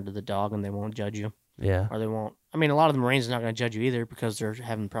kind of turn to the dog and they won't judge you. Yeah. Or they won't. I mean, a lot of the Marines are not going to judge you either because they're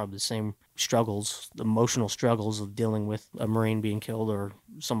having probably the same struggles, the emotional struggles of dealing with a Marine being killed or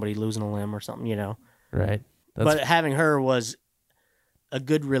somebody losing a limb or something, you know? Right. But having her was a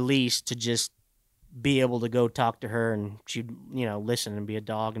good release to just be able to go talk to her and she'd, you know, listen and be a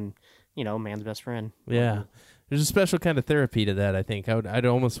dog and, you know, man's best friend. Yeah. There's a special kind of therapy to that, I think. I'd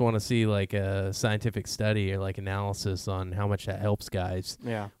almost want to see like a scientific study or like analysis on how much that helps guys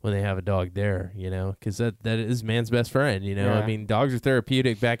when they have a dog there, you know, because that is man's best friend, you know. Yeah. I mean, dogs are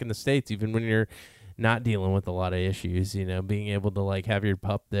therapeutic back in the States, even when you're not dealing with a lot of issues, you know, being able to like have your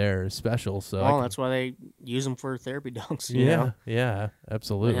pup there is special. So that's why they use them for therapy dogs. You know? Yeah,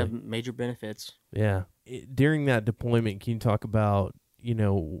 absolutely. They have major benefits. Yeah. During that deployment, can you talk about, you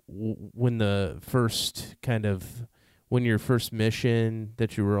know, when your first mission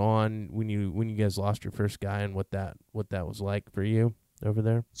that you were on, when you guys lost your first guy, and what that was like for you over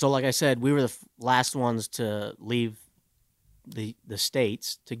there? So like I said, we were the last ones to leave the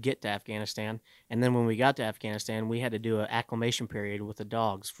States to get to Afghanistan. And then when we got to Afghanistan, we had to do an acclimation period with the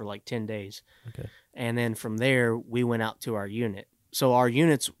dogs for like 10 days. Okay. And then from there, we went out to our unit. So our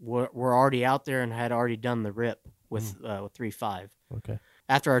units were already out there and had already done the RIP with 3-5. Okay.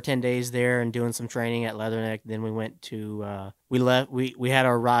 After our 10 days there and doing some training at Leatherneck, then we went to, we had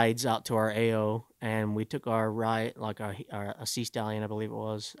our rides out to our AO, and we took our ride, like a Sea Stallion, I believe it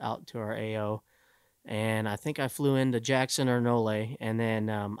was, out to our AO. And I think I flew into Jackson or Nole, and then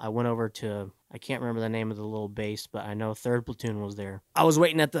I went over to, I can't remember the name of the little base, but I know 3rd Platoon was there. I was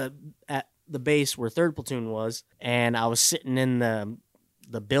waiting at the base where 3rd Platoon was, and I was sitting in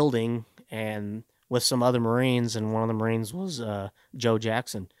the building and with some other Marines, and one of the Marines was Joe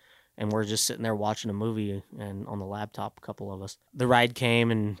Jackson, and we're just sitting there watching a movie and on the laptop, a couple of us. The ride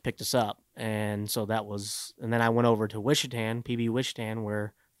came and picked us up, and so that was, and then I went over to Wichita, PB Wichita,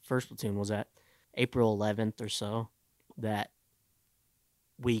 where 1st Platoon was at. April 11th or so, that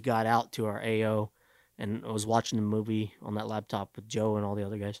we got out to our AO and I was watching the movie on that laptop with Joe and all the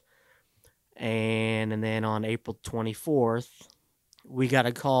other guys. And then on April 24th, we got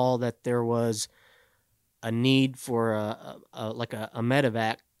a call that there was a need for a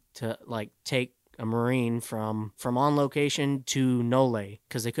medevac to like take a Marine from on location to Nole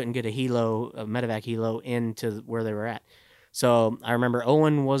because they couldn't get a medevac helo into where they were at. So I remember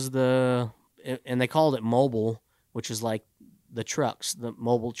Owen was and they called it mobile, which is like the trucks, the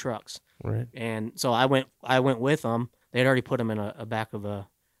mobile trucks. Right. And so I went with them. They had already put them in a back of a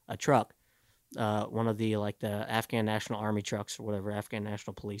truck, one of the like the Afghan National Army trucks or whatever, Afghan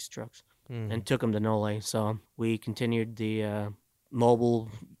National Police trucks, and took them to Nole. So we continued the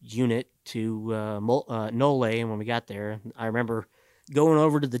mobile unit to Nole, and when we got there, I remember going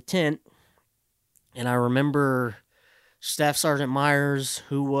over to the tent, and I remember Staff Sergeant Myers,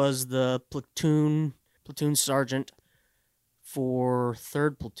 who was the platoon sergeant for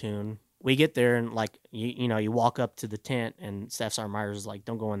 3rd Platoon. We get there and like you walk up to the tent and Staff Sergeant Myers is like,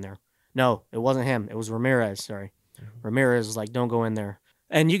 "Don't go in there." No, it wasn't him. It was Ramirez. Sorry, Ramirez was like, "Don't go in there."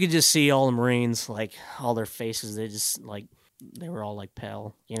 And you could just see all the Marines, like all their faces. They just like they were all like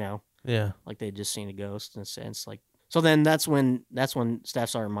pale, you know. Yeah. Like they'd just seen a ghost in a sense. Like so. Then that's when Staff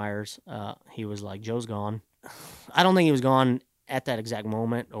Sergeant Myers, he was like, "Joe's gone." I don't think he was gone at that exact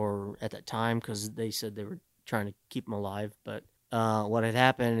moment or at that time because they said they were trying to keep him alive. But what had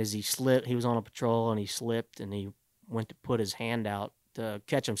happened is he slipped. He was on a patrol and he slipped and he went to put his hand out to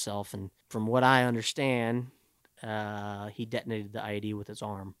catch himself. And from what I understand, he detonated the IED with his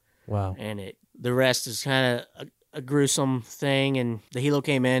arm. Wow. And the rest is kind of a gruesome thing. And the helo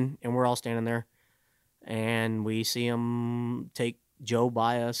came in and we're all standing there. And we see him take Joe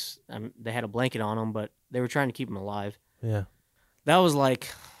by us. They had a blanket on him, but they were trying to keep him alive. Yeah. That was like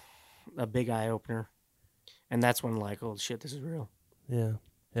a big eye opener. And that's when like, oh shit, this is real. Yeah.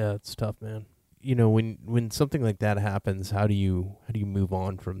 Yeah, it's tough, man. You know, when something like that happens, how do you move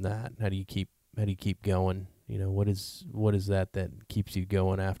on from that? How do you keep going? You know, what is that keeps you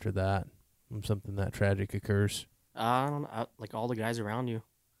going after that when something that tragic occurs? I don't know, like all the guys around you.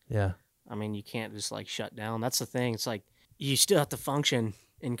 Yeah. I mean, you can't just like shut down. That's the thing. It's like you still have to function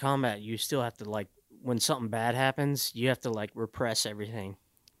in combat. You still have to like when something bad happens, you have to like repress everything.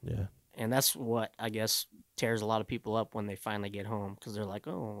 Yeah. And that's what I guess tears a lot of people up when they finally get home because they're like,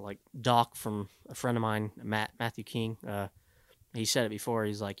 oh, like Doc from a friend of mine, Matthew King. He said it before.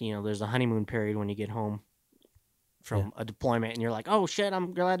 He's like, there's a honeymoon period when you get home from a deployment, and you're like, oh shit,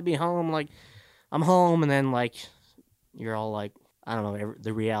 I'm glad to be home. Like I'm home, and then like you're all like, I don't know,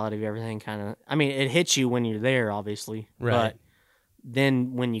 the reality of everything kind of. I mean, it hits you when you're there, obviously, Right. but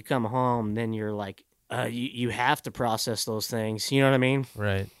then when you come home, then you're like, you have to process those things. You know what I mean?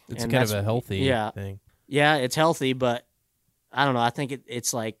 Right. It's And kind of that's- a healthy yeah. thing. Yeah, it's healthy, but I don't know. I think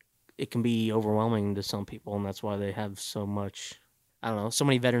it's like it can be overwhelming to some people, and that's why they have so much. I don't know, so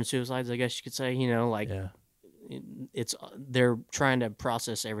many veteran suicides. I guess you could say. Like Yeah. it's they're trying to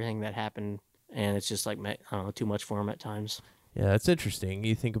process everything that happened, and it's just like I don't know, too much for them at times. Yeah, that's interesting.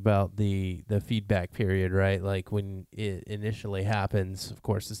 You think about the feedback period, right? Like when it initially happens, of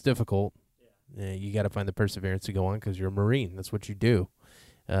course, it's difficult. You got to find the perseverance to go on because you're a Marine. That's what you do.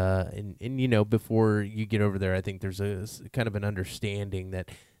 And before you get over there, I think there's a kind of an understanding that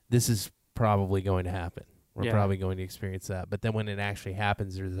this is probably going to happen. We're Yeah. probably going to experience that. But then when it actually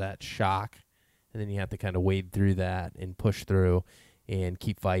happens, there's that shock, and then you have to kind of wade through that and push through and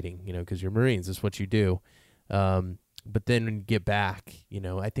keep fighting, because you're Marines. That's what you do. But then when you get back,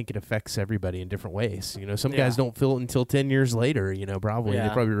 I think it affects everybody in different ways. Some guys don't feel it until 10 years later, probably. Yeah.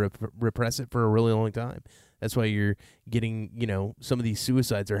 They probably repress it for a really long time. That's why you're getting, some of these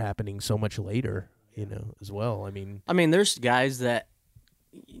suicides are happening so much later, as well. I mean, there's guys that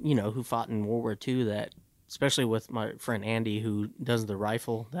who fought in World War II that, especially with my friend Andy who does the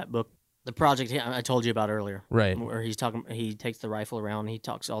rifle, that book, the project I told you about earlier, right. where he takes the rifle around and he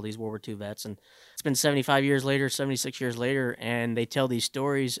talks to all these World War II vets, and it's been 75 years later, 76 years later, and they tell these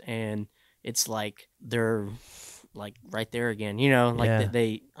stories, and it's like they're like right there again, like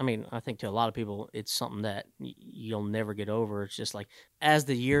I think to a lot of people, it's something that you'll never get over. It's just like, as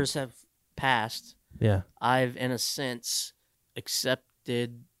the years have passed, Yeah. I've, in a sense,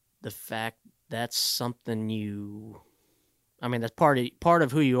 accepted the fact that's something that's part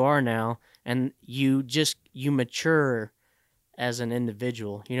of who you are now, and you mature as an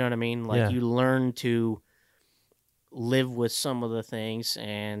individual. You know what I mean? Like, Yeah. you learn to live with some of the things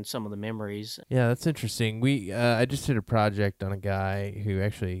and some of the memories. Yeah, that's interesting. I just did a project on a guy who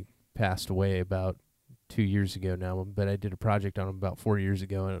actually passed away about 2 years ago now, but I did a project on him about 4 years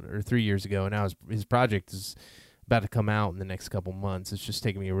ago or 3 years ago, and now his project is about to come out in the next couple months. It's just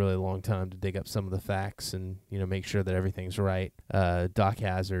taken me a really long time to dig up some of the facts and make sure that everything's right. Doc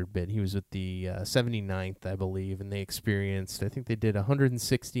Hazard, but he was with the 79th, I believe, and they experienced, I think they did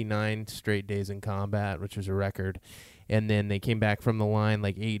 169 straight days in combat, which was a record. And then they came back from the line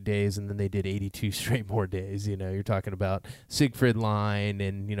like 8 days, and then they did 82 straight more days. You're talking about Siegfried Line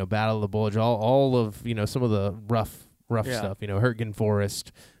and Battle of the Bulge, all of some of the rough stuff. Hurtgen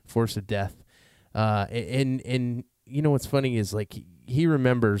Forest, Force of Death. And what's funny is like he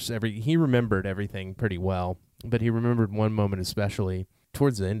remembered everything pretty well, but he remembered one moment especially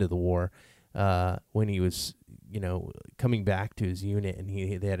towards the end of the war, when he was coming back to his unit, and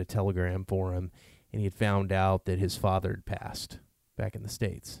they had a telegram for him, and he had found out that his father had passed back in the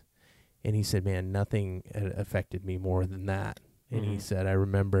States, and he said, "Man, nothing had affected me more than that." And he said, "I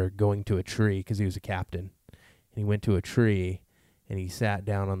remember going to a tree," because he was a captain, and he went to a tree. And he sat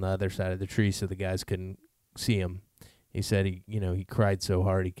down on the other side of the tree so the guys couldn't see him. He said he cried so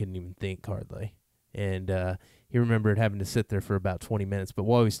hard he couldn't even think hardly. And he remembered having to sit there for about 20 minutes. But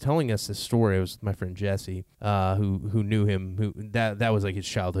while he was telling us this story, it was my friend Jesse, who knew him, that was like his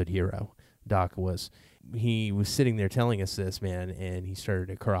childhood hero, Doc was. He was sitting there telling us this, man, and he started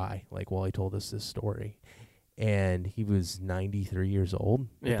to cry while he told us this story. And he was 93 years old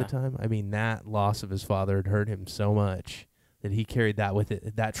at the time. I mean, that loss of his father had hurt him so much that he carried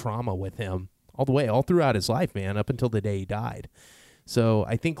that trauma with him all throughout his life, man, up until the day he died. So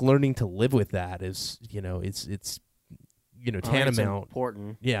I think learning to live with that is, it's tantamount. It's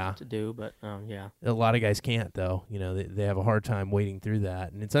important to do, but a lot of guys can't, though. They have a hard time wading through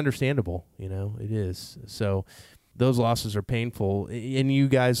that, and it's understandable. It is. So those losses are painful, and you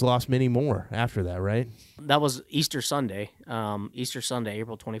guys lost many more after that, right? That was Easter Sunday,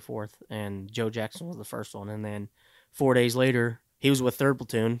 April 24th, and Joe Jackson was the first one, and then 4 days later, he was with 3rd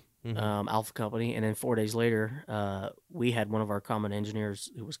Platoon, Alpha Company, and then 4 days later, we had one of our combat engineers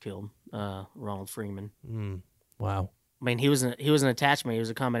who was killed, Ronald Freeman. Wow. I mean, he was an attachment. He was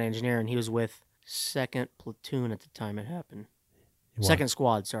a combat engineer, and he was with 2nd Platoon at the time it happened. Wow. Second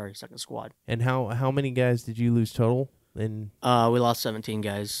Squad. And how many guys did you lose total? In we lost 17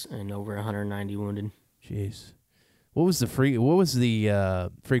 guys and over 190 wounded. Jeez. What was the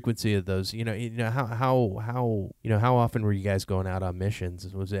frequency of those? How often were you guys going out on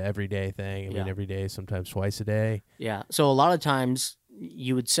missions? Was it every day thing? I mean, every day, sometimes twice a day. Yeah. So a lot of times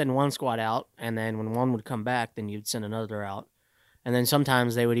you would send one squad out, and then when one would come back, then you'd send another out, and then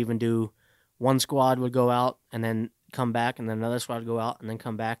sometimes they would even do one squad would go out and then come back, and then another squad would go out and then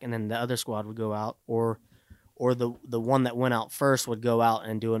come back, and then the other squad would go out, or the one that went out first would go out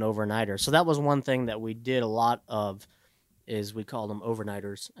and do an overnighter. So that was one thing that we did a lot of, is we called them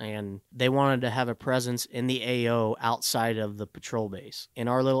overnighters, and they wanted to have a presence in the AO outside of the patrol base. In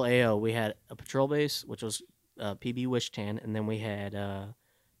our little AO, we had a patrol base, which was PB Wichita, and then we had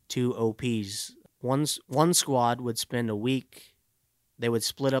 2 OPs. One squad would spend a week. They would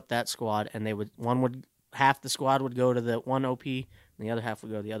split up that squad, and half the squad would go to the one OP, and the other half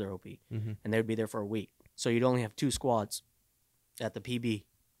would go to the other OP, and they would be there for a week. So you'd only have 2 squads at the PB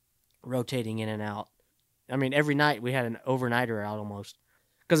rotating in and out. I mean, every night we had an overnighter out almost,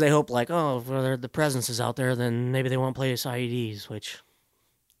 because they hope if the presence is out there, then maybe they won't play us IEDs, which,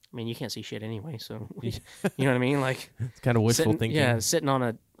 I mean, you can't see shit anyway, so you know what I mean? Like, it's kind of wishful thinking. Yeah, sitting on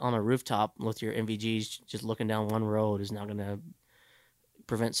a rooftop with your MVGs just looking down one road is not going to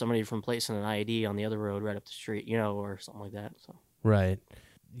prevent somebody from placing an IED on the other road right up the street, or something like that. So right.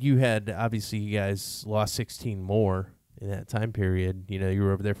 You guys lost 16 more in that time period. You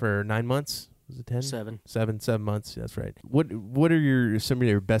were over there for 9 months. Was it 10? 7 months. That's right. What are some of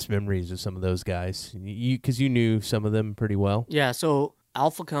your best memories of some of those guys? Because you knew some of them pretty well. Yeah. So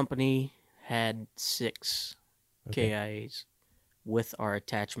Alpha Company had 6 KIAs with our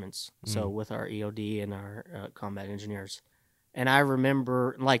attachments. So with our EOD and our combat engineers. And I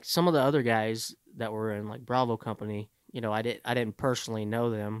remember, some of the other guys that were in Bravo Company, I didn't personally know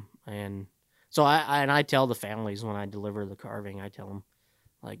them, and so I tell the families when I deliver the carving, I tell them,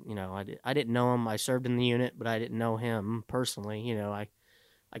 I didn't know him. I served in the unit, but I didn't know him personally.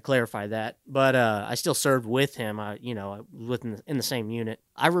 I clarify that, but I still served with him. I was in the same unit.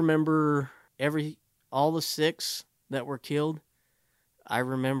 I remember all the 6 that were killed. I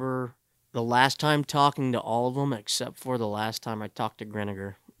remember the last time talking to all of them, except for the last time I talked to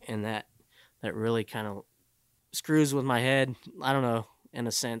Greniger, and that really kind of screws with my head. I don't know, in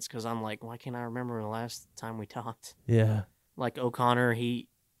a sense, because I'm like, why can't I remember the last time we talked? Yeah. Like O'Connor, he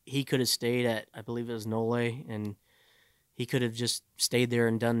could have stayed at, I believe it was Nole, and he could have just stayed there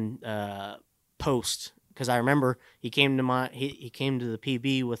and done post. Because I remember he came to the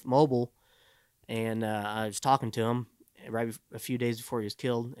PB with Mobile, and I was talking to him right a few days before he was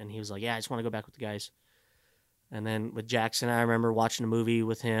killed, and he was like, yeah, I just want to go back with the guys. And then with Jackson, I remember watching a movie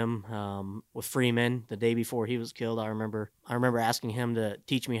with him, with Freeman the day before he was killed. I remember asking him to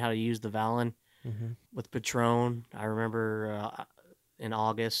teach me how to use the Valen with Patron. I remember in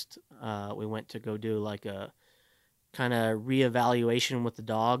August, we went to go do a kind of reevaluation with the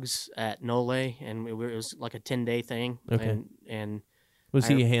dogs at Nole, and it was like a 10-day thing. Okay. And was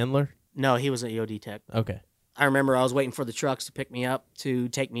he a handler? No, he was an EOD tech. Okay. I remember I was waiting for the trucks to pick me up to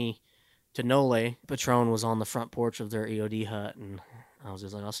take me to Nole. Patron was on the front porch of their EOD hut, and I was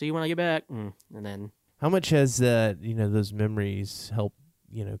just like, I'll see you when I get back. And then... How much has those memories help,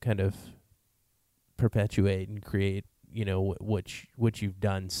 kind of perpetuate and create, what you've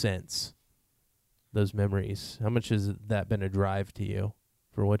done since those memories? How much has that been a drive to you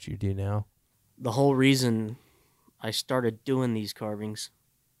for what you do now? The whole reason I started doing these carvings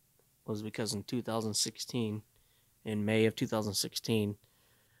was because in 2016, in May of 2016,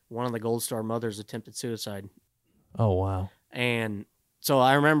 one of the Gold Star mothers attempted suicide. Oh, wow. And so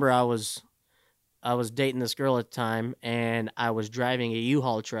I remember I was dating this girl at the time, and I was driving a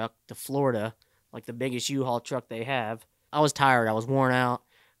U-Haul truck to Florida, like the biggest U-Haul truck they have. I was tired. I was worn out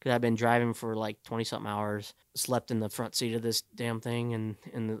because I'd been driving for 20-something hours. Slept in the front seat of this damn thing and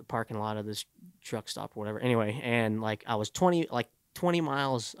in the parking lot of this truck stop or whatever. Anyway, and I was 20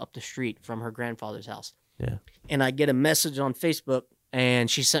 miles up the street from her grandfather's house. Yeah. And I get a message on Facebook,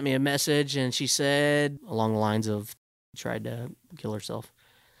 and she sent me a message, and she said along the lines of tried to kill herself.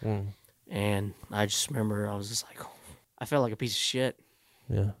 And I just remember I was just like, I felt like a piece of shit.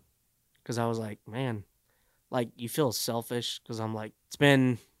 Yeah. Because I was like, man, you feel selfish because I'm like, it's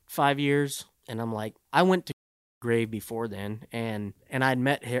been 5 years, and I'm like, I went to grave before then, and I'd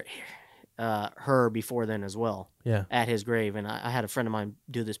met her before then as well. Yeah. At his grave, and I had a friend of mine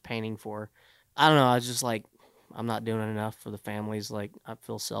do this painting for her. I don't know. I was just like, I'm not doing enough for the families. Like, I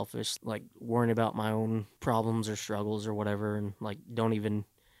feel selfish, like worrying about my own problems or struggles or whatever, and like don't even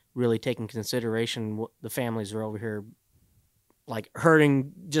really take in consideration what the families are over here, like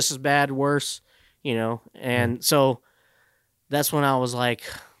hurting just as bad, worse, And so that's when I was like,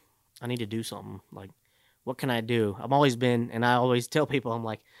 I need to do something. Like, what can I do? I've always been, and I always tell people, I'm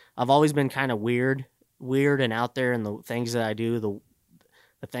like, I've always been kind of weird and out there in the things that I do,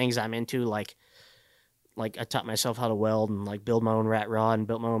 the things I'm into, like I taught myself how to weld and like build my own rat rod and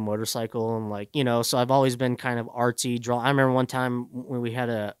built my own motorcycle and like, so I've always been kind of artsy, draw. I remember one time when we had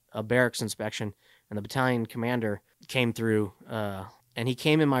a barracks inspection and the battalion commander came through and he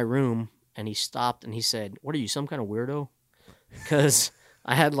came in my room and he stopped and he said, "What are you, some kind of weirdo?" Because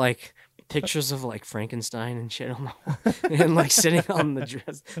I had like pictures of like Frankenstein and shit on my wall and like sitting on the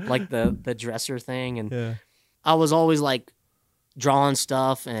dress, like the dresser thing. And I was always like drawing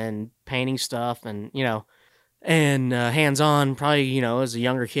stuff and painting stuff and, and hands-on, probably, as a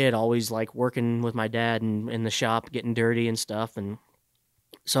younger kid, always like working with my dad and in the shop, getting dirty and stuff. And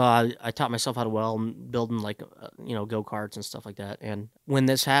so I taught myself how to weld and building like, go-karts and stuff like that. And when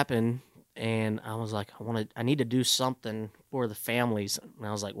this happened and I was like, I need to do something for the families. And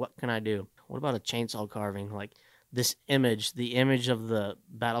I was like, what can I do? What about a chainsaw carving? Like this image, the image of the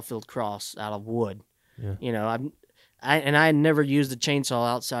battlefield cross out of wood. Yeah. I had never used a chainsaw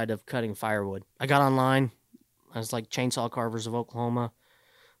outside of cutting firewood. I got online. I was like Chainsaw Carvers of Oklahoma.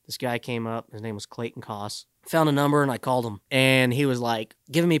 This guy came up. His name was Clayton Koss. Found a number and I called him. And he was like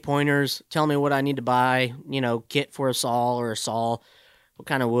giving me pointers, telling me what I need to buy, kit for a saw or a saw, what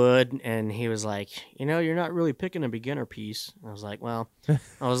kind of wood. And he was like, you're not really picking a beginner piece. I was like, well,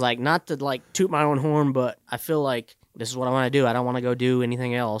 not to like toot my own horn, but I feel like this is what I want to do. I don't want to go do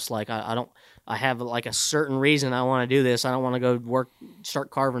anything else. Like I have like a certain reason I want to do this. I don't want to go start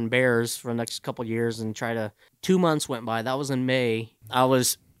carving bears for the next couple of years and 2 months went by. That was in May. I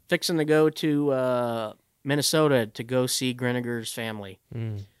was fixing to go to Minnesota to go see Greniger's family.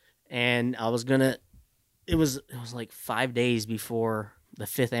 And I was it was like 5 days before the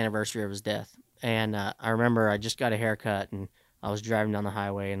 5th anniversary of his death. And I remember I just got a haircut and I was driving down the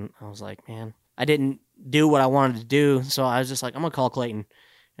highway and I was like, man, I didn't do what I wanted to do. So I was just like, I'm going to call Clayton.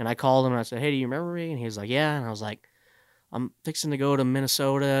 And I called him and I said, "Hey, do you remember me?" And he was like, "Yeah." And I was like, "I'm fixing to go to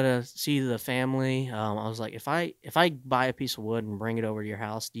Minnesota to see the family." I was like, if I buy a piece of wood and bring it over to your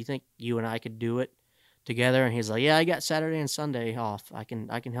house, do you think you and I could do it together? And he's like, "Yeah, I got Saturday and Sunday off. I can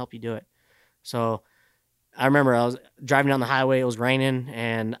help you do it." So I remember I was driving down the highway. It was raining,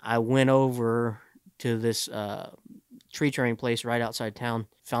 and I went over to this tree trimming place right outside town.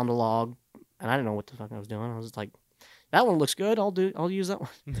 Found a log, and I didn't know what the fuck I was doing. I was just like, that one looks good. I'll use that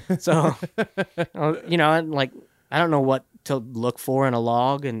one. So, like, I don't know what to look for in a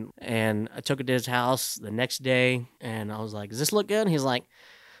log. And I took it to his house the next day and I was like, does this look good? And he's like,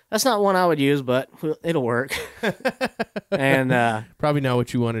 that's not one I would use, but it'll work. And probably not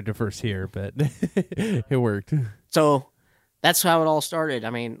what you wanted to first hear, but it worked. So that's how it all started. I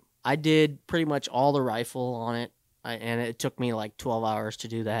mean, I did pretty much all the rifle on it. And it took me like 12 hours to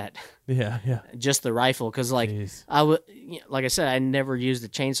do that. Yeah. Just the rifle, because like like I said, I never used a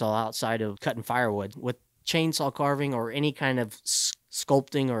chainsaw outside of cutting firewood. With chainsaw carving or any kind of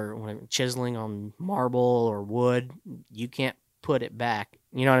sculpting or chiseling on marble or wood, you can't put it back.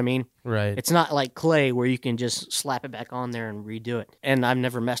 You know what I mean? Right. It's not like clay where you can just slap it back on there and redo it. And I've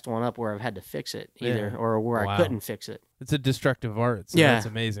never messed one up where I've had to fix it either, or where I couldn't fix it. It's a destructive art, so that's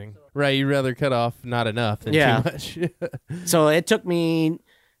amazing. Right, you'd rather cut off not enough than too much. So it took me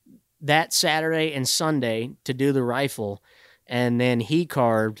that Saturday and Sunday to do the rifle, and then he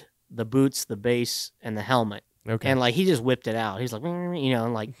carved the boots, the base, and the helmet. Okay. And like he just whipped it out. He's like,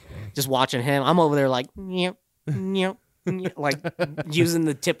 and like just watching him. I'm over there like, yep. Like using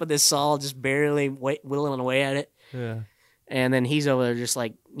the tip of this saw, just barely whittling away at it. Yeah. And then he's over there just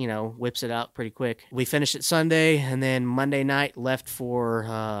like, whips it out pretty quick. We finished it Sunday, and then Monday night left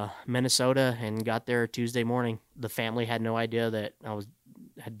for Minnesota and got there Tuesday morning. The family had no idea that I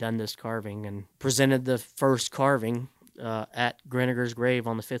had done this carving and presented the first carving at Greniger's grave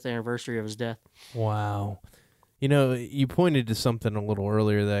on the 5th anniversary of his death. Wow. You pointed to something a little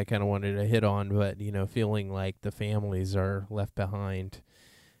earlier that I kind of wanted to hit on, but, feeling like the families are left behind.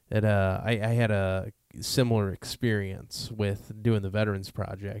 That I had a similar experience with doing the Veterans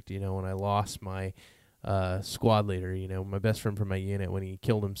Project, when I lost my squad leader, my best friend from my unit when he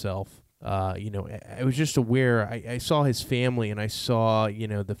killed himself. I was just aware. I saw his family, and I saw,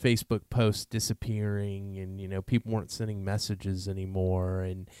 the Facebook posts disappearing, and, people weren't sending messages anymore,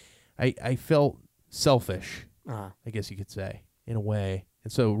 and I felt selfish, Uh-huh. I guess you could say, in a way.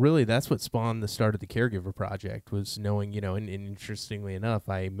 And so really that's what spawned the start of the Caregiver Project, was knowing, and interestingly enough,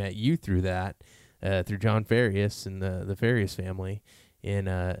 I met you through that, through John Farias and the Farias family, in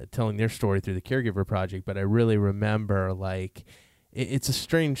telling their story through the Caregiver Project. But I really remember, like, it's a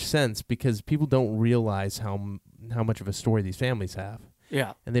strange sense because people don't realize how much of a story these families have.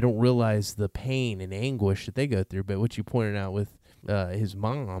 Yeah. And they don't realize the pain and anguish that they go through. But what you pointed out with his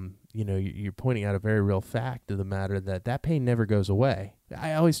mom, you're pointing out a very real fact of the matter, that pain never goes away.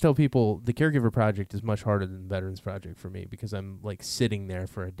 I always tell people the Caregiver Project is much harder than the Veterans Project for me, because I'm like sitting there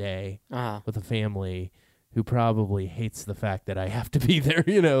for a day with a family who probably hates the fact that I have to be there.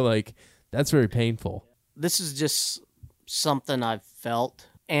 Like, that's very painful. This is just something I've felt,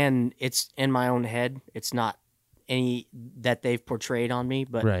 and it's in my own head. It's not any that they've portrayed on me,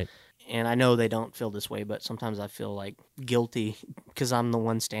 but Right. And I know they don't feel this way, but sometimes I feel like guilty because I'm the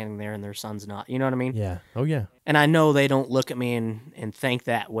one standing there and their son's not. You know what I mean? Yeah. Oh, yeah. And I know they don't look at me and think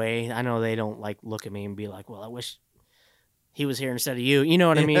that way. I know they don't like look at me and be like, well, I wish he was here instead of you. You know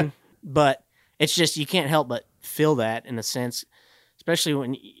what I mean? But it's just, you can't help but feel that in a sense, especially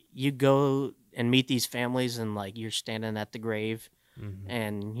when you go and meet these families and like you're standing at the grave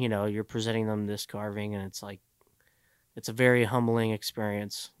and, you're presenting them this carving, and it's like, it's a very humbling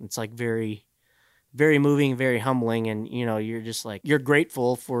experience. It's like very, very moving, very humbling. And, you're just like, you're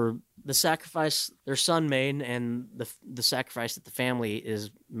grateful for the sacrifice their son made and the sacrifice that the family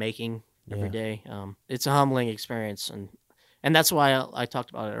is making every day. It's a humbling experience. And that's why I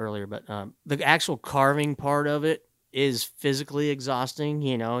talked about it earlier. But the actual carving part of it is physically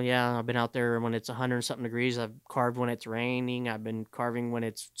exhausting. I've been out there when it's 100-something degrees. I've carved when it's raining. I've been carving when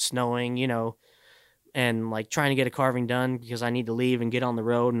it's snowing, and like trying to get a carving done because I need to leave and get on the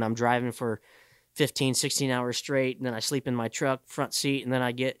road, and I'm driving for 15, 16 hours straight, and then I sleep in my truck front seat, and then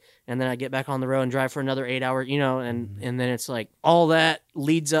I get back on the road and drive for another 8 hours, and then it's like all that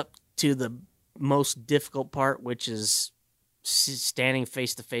leads up to the most difficult part, which is standing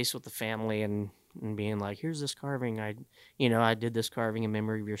face to face with the family and being like, here's this carving. I did this carving in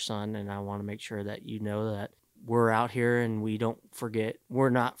memory of your son, and I want to make sure that you know that we're out here and we don't forget.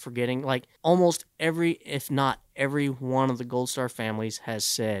 We're not forgetting. Like almost every, if not every one of the Gold Star families has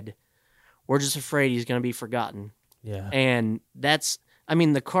said, we're just afraid he's going to be forgotten. Yeah. And that's,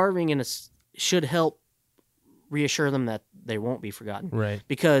 the carving should help reassure them that they won't be forgotten. Right.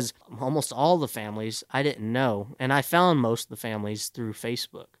 Because almost all the families I didn't know, and I found most of the families through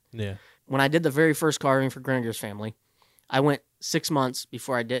Facebook. Yeah. When I did the very first carving for Gringer's family, I went 6 months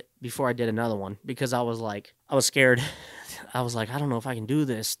before I did another one because I was scared. I was like, I don't know if I can do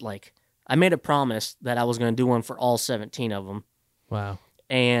this. Like, I made a promise that I was going to do one for all 17 of them. Wow.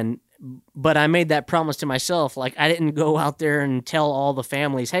 But I made that promise to myself. Like, I didn't go out there and tell all the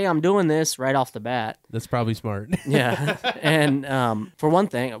families, hey, I'm doing this right off the bat. That's probably smart. Yeah. And for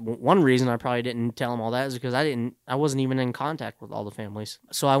one reason I probably didn't tell them all that is because I wasn't even in contact with all the families.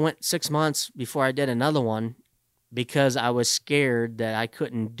 So I went 6 months before I did another one, because I was scared that I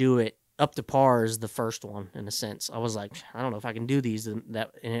couldn't do it up to par as the first one, in a sense. I was like, I don't know if I can do these and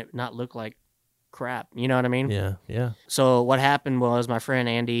it not look like crap. You know what I mean? Yeah, yeah. So what happened was my friend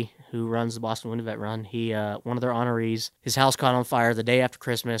Andy, who runs the Boston Wounded Vet Run, he one of their honorees, his house caught on fire the day after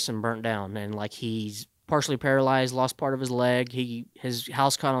Christmas and burnt down. And like he's partially paralyzed, lost part of his leg. His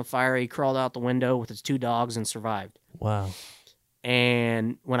house caught on fire. He crawled out the window with his 2 dogs and survived. Wow.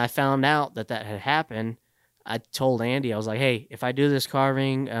 And when I found out that had happened, I told Andy, I was like, hey, if I do this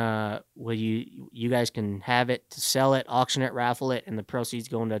carving, will you guys can have it to sell it, auction it, raffle it, and the proceeds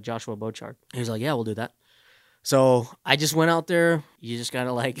go into Joshua Bochard. He was like, yeah, we'll do that. So I just went out there. You just got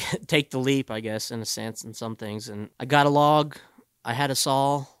to like take the leap, I guess, in a sense, in some things. And I got a log. I had a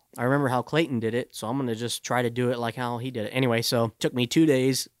saw. I remember how Clayton did it, so I'm going to just try to do it like how he did it. Anyway, so it took me 2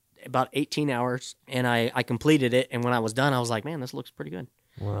 days, about 18 hours, and I completed it. And when I was done, I was like, man, this looks pretty good.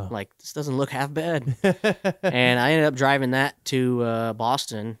 Wow. Like, this doesn't look half bad. And I ended up driving that to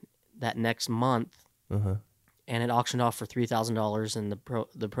Boston that next month, and it auctioned off for $3,000, and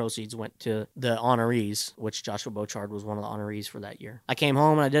the proceeds went to the honorees, which Joshua Bochard was one of the honorees for that year. I came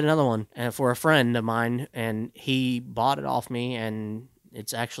home and I did another one for a friend of mine, and he bought it off me, and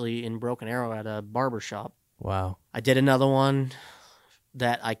it's actually in Broken Arrow at a barber shop. Wow. I did another one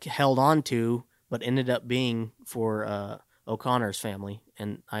that I held on to, but ended up being for O'Connor's family,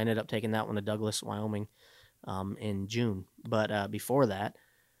 and I ended up taking that one to Douglas, Wyoming, in June. But before that,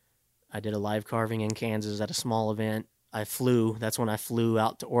 I did a live carving in Kansas at a small event. That's when I flew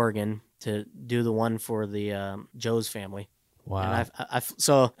out to Oregon to do the one for the Joe's family. Wow.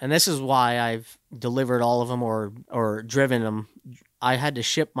 And and this is why I've delivered all of them or driven them I had to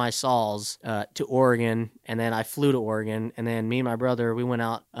ship my saws to Oregon, and then I flew to Oregon, and then me and my brother, we went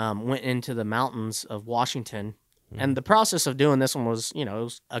into the mountains of Washington. And the process of doing this one was, it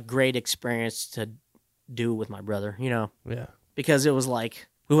was a great experience to do with my brother, Yeah. because it was like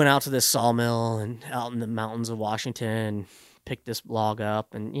we went out to this sawmill and out in the mountains of Washington, picked this log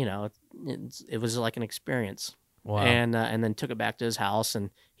up, and it was like an experience. Wow. And then took it back to his house, and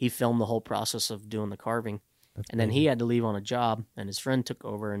he filmed the whole process of doing the carving. And then he had to leave on a job, and his friend took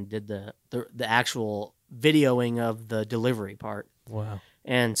over and did the actual videoing of the delivery part. Wow.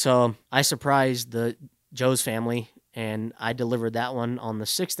 And so I surprised Joe's family, and I delivered that one on the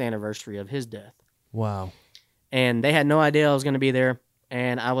 6th anniversary of his death. Wow. And they had no idea I was going to be there.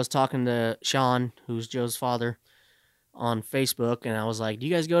 And I was talking to Sean, who's Joe's father, on Facebook, and I was like, do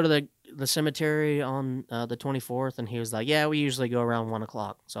you guys go to the cemetery on the 24th? And he was like, yeah, we usually go around 1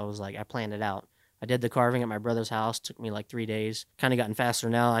 o'clock. So I was like, I planned it out. I did the carving at my brother's house. Took me like 3 days. Kind of gotten faster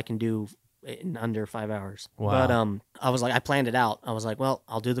now. I can do it in under 5 hours. Wow. But I was like, I planned it out. I was like, well,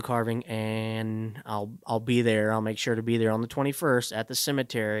 I'll do the carving, and I'll be there. I'll make sure to be there on the 21st at the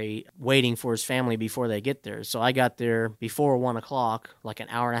cemetery, waiting for his family before they get there. So I got there before 1 o'clock, like an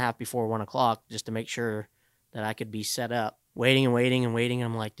hour and a half before 1 o'clock, just to make sure that I could be set up. Waiting and waiting and waiting.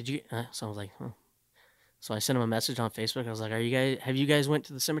 And I'm like, did you? So I was like, huh. So I sent him a message on Facebook. I was like, have you guys went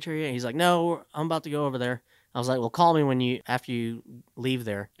to the cemetery yet? He's like, no, I'm about to go over there. I was like, well, call me after you leave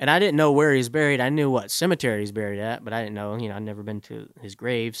there. And I didn't know where he's buried. I knew what cemetery he's buried at, but I didn't know, I'd never been to his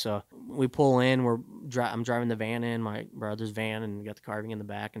grave. So we pull in, I'm driving the van in, my brother's van, and got the carving in the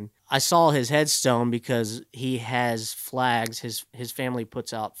back. And I saw his headstone because he has flags. His family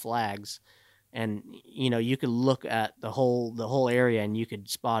puts out flags. And, you could look at the whole area, and you could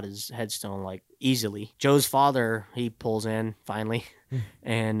spot his headstone, like, easily. Joe's father, he pulls in, finally,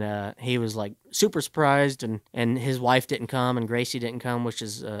 and he was, like, super surprised, and his wife didn't come, and Gracie didn't come, which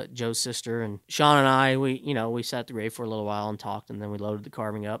is Joe's sister. And Sean and I, we sat at the grave for a little while and talked, and then we loaded the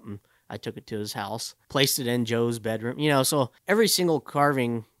carving up, and I took it to his house, placed it in Joe's bedroom. So every single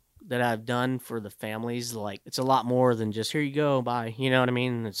carving that I've done for the families, like, it's a lot more than just, here you go, bye. You know what I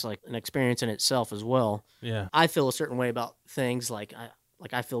mean? It's like an experience in itself as well. Yeah. I feel a certain way about things, like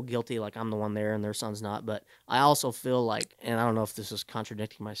I feel guilty, like I'm the one there and their son's not, but I also feel like, and I don't know if this is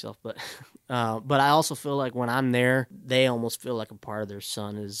contradicting myself, but I also feel like when I'm there, they almost feel like a part of their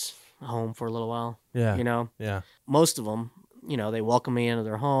son is home for a little while. Yeah. Yeah. Most of them, they welcome me into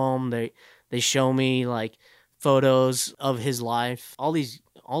their home. They show me, like, photos of his life. All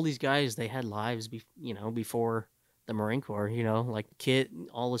these guys, they had lives, before the Marine Corps, like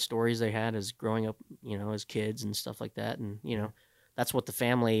all the stories they had as growing up, as kids and stuff like that. And, that's what the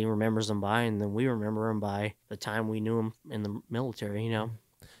family remembers them by. And then we remember them by the time we knew them in the military,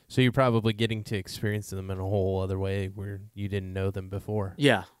 So you're probably getting to experience them in a whole other way where you didn't know them before.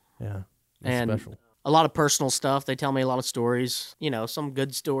 Yeah. Yeah. That's and special. A lot of personal stuff. They tell me a lot of stories, some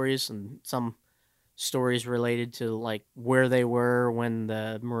good stories and some stories related to, like, where they were when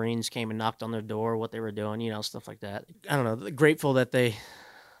the Marines came and knocked on their door, what they were doing, stuff like that. I don't know. Grateful that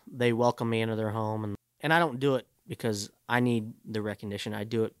they welcome me into their home, and I don't do it because I need the recognition. I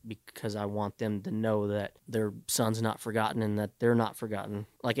do it because I want them to know that their son's not forgotten and that they're not forgotten.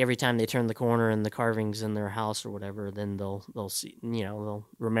 Like, every time they turn the corner and the carving's in their house or whatever, then they'll see, they'll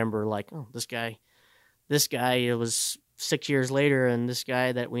remember, like, oh, this guy, it was 6 years later, and this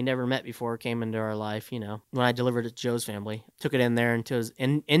guy that we never met before came into our life. When I delivered it to Joe's family, took it in there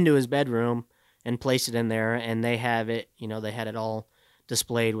into his bedroom and placed it in there, and they have it, they had it all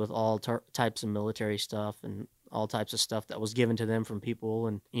displayed with all types of military stuff and all types of stuff that was given to them from people.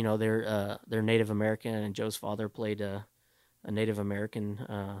 And, they're Native American, and Joe's father played a Native American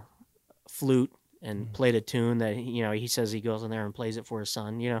flute and played a tune that, he says he goes in there and plays it for his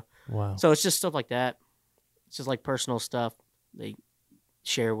son, Wow. So it's just stuff like that. It's just like personal stuff they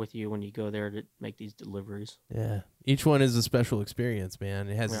share with you when you go there to make these deliveries. Yeah. Each one is a special experience, man.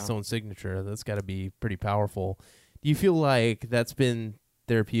 It has its own signature. That's got to be pretty powerful. Do you feel like that's been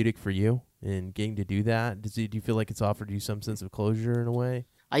therapeutic for you in getting to do that? Do you feel like it's offered you some sense of closure in a way?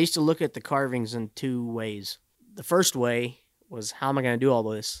 I used to look at the carvings in two ways. The first way was, how am I going to do all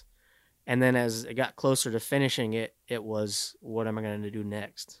this? And then as it got closer to finishing it, it was, what am I going to do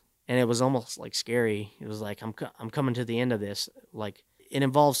next? And it was almost like scary. It was like, I'm coming to the end of this. Like, it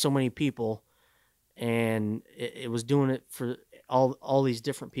involves so many people, and it was doing it for all these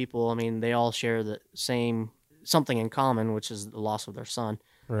different people. I mean, they all share the same something in common, which is the loss of their son.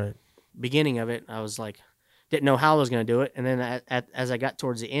 Right. Beginning of it, I was like, didn't know how I was going to do it. And then as I got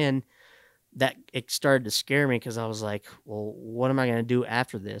towards the end, that it started to scare me, because I was like, well, what am I going to do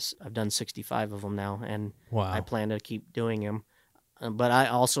after this? I've done 65 of them now, and wow. I plan to keep doing them. but I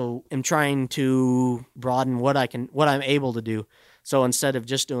also am trying to broaden what I'm able to do. So instead of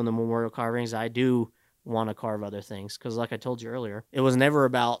just doing the memorial carvings, I do want to carve other things. Because like I told you earlier, it was never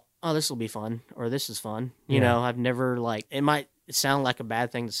about, oh, this will be fun or this is fun. You know, I've never it might sound like a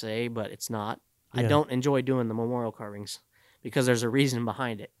bad thing to say, but it's not. I don't enjoy doing the memorial carvings because there's a reason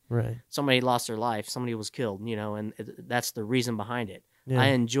behind it. Right. Somebody lost their life, somebody was killed, and that's the reason behind it. Yeah. I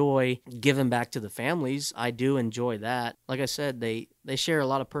enjoy giving back to the families. I do enjoy that. Like I said, they share a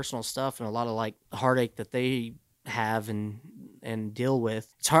lot of personal stuff and a lot of heartache that they have and deal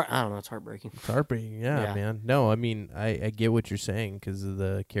with. It's hard. I don't know. It's heartbreaking. It's heartbreaking. Yeah, man. No, I mean, I get what you're saying because of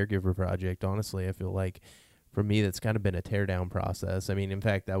the Caregiver Project. Honestly, I feel like for me, that's kind of been a teardown process. I mean, in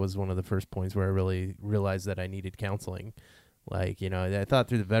fact, that was one of the first points where I really realized that I needed counseling. I thought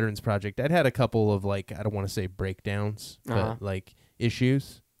through the Veterans Project, I'd had a couple of I don't want to say breakdowns, but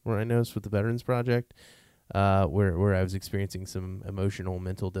issues where I noticed with the Veterans Project, where I was experiencing some emotional,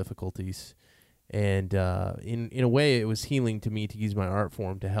 mental difficulties. And in a way, it was healing to me to use my art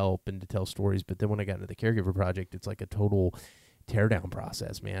form to help and to tell stories. But then when I got into the Caregiver Project, it's like a total teardown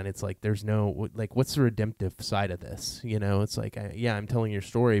process, man. It's like there's no, what's the redemptive side of this? It's like, I'm telling your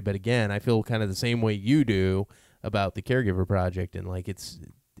story. But again, I feel kind of the same way you do about the Caregiver Project. And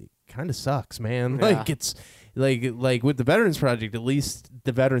it kind of sucks, man. Yeah. It's like with the Veterans Project, at least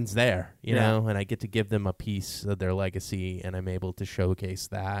the veterans there, you know, and I get to give them a piece of their legacy, and I'm able to showcase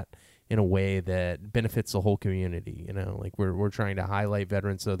that in a way that benefits the whole community. We're trying to highlight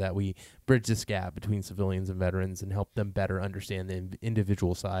veterans so that we bridge this gap between civilians and veterans and help them better understand the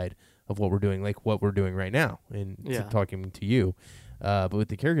individual side of what we're doing, like what we're doing right now and talking to you. But with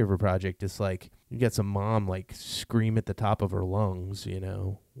the Caregiver Project, it's like you get some mom scream at the top of her lungs,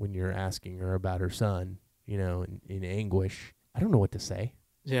 when you're asking her about her son, in anguish. I don't know what to say.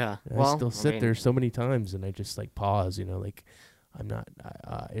 Yeah. I still sit there so many times and I just pause, I'm not,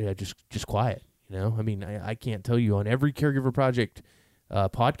 I just quiet, I can't tell you on every Caregiver Project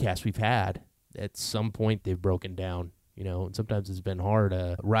podcast we've had, at some point they've broken down, and sometimes it's been hard.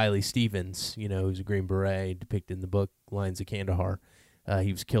 Riley Stevens, who's a Green Beret depicted in the book Lions of Kandahar.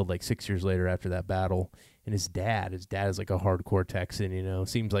 He was killed 6 years later after that battle. And his dad is a hardcore Texan,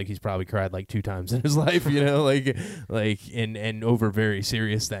 seems like he's probably cried 2 times in his life, and over very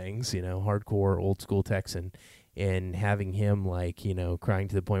serious things, hardcore old school Texan. And having him crying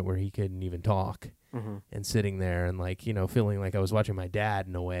to the point where he couldn't even talk, and sitting there and feeling like I was watching my dad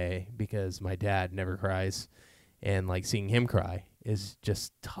in a way, because my dad never cries, and seeing him cry is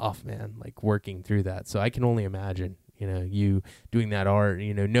just tough, man, working through that. So I can only imagine, you doing that art,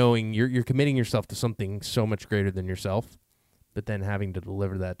 knowing you're committing yourself to something so much greater than yourself, but then having to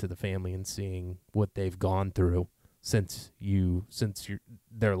deliver that to the family and seeing what they've gone through since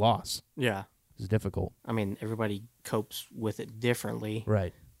their loss. Yeah. It's difficult. I mean, everybody copes with it differently.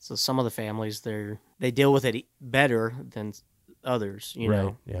 Right. So some of the families, they deal with it better than others,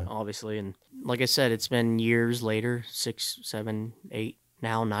 obviously. And like I said, it's been years later, 6, 7, 8,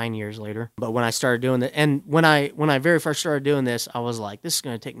 now 9 years later. But when I started doing it, and when I very first started doing this, I was like, this is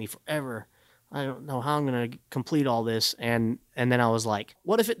going to take me forever. I don't know how I'm going to complete all this. And then I was like,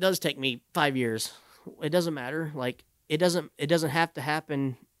 what if it does take me 5 years? It doesn't matter. It doesn't have to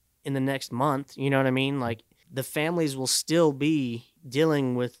happen in the next month. You know what I mean? The families will still be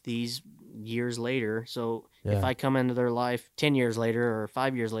dealing with these years later. So if I come into their life 10 years later or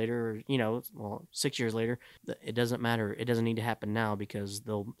 5 years later, or 6 years later, it doesn't matter. It doesn't need to happen now, because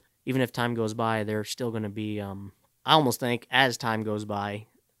even if time goes by, they're still going to be, I almost think as time goes by,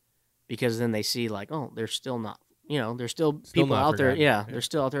 because then they see oh, they're still not, there's still people out there. Yeah, they're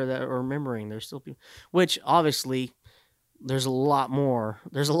still out there that are remembering. There's still people, which obviously there's a lot more.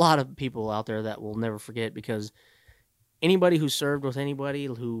 There's a lot of people out there that will never forget, because anybody who served with anybody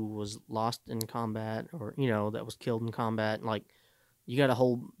who was lost in combat or, that was killed in combat, you got a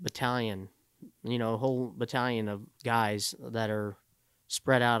whole battalion, of guys that are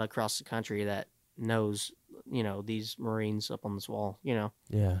spread out across the country that knows, these Marines up on this wall,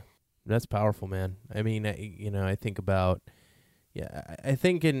 Yeah. That's powerful, man. I mean, I think about, I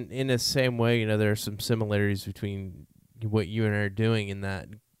think in the same way, there are some similarities between what you and I are doing in that,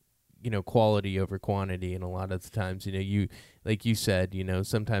 quality over quantity. And a lot of the times, you, like you said,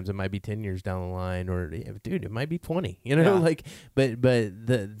 sometimes it might be 10 years down the line, or dude, it might be 20, but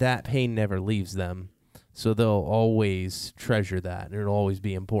that pain never leaves them. So they'll always treasure that, and it'll always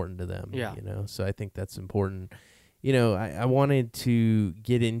be important to them. Yeah. So I think that's important. I wanted to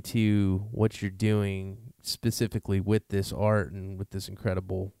get into what you're doing specifically with this art and with this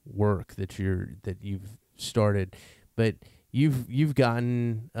incredible work that you've started. But you've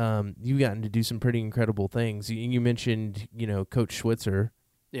gotten to do some pretty incredible things. You mentioned, Coach Switzer,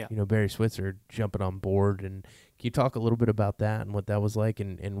 Yeah. Barry Switzer jumping on board, and can you talk a little bit about that and what that was like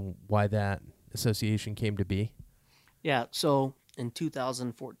and why that association came to be? Yeah. So in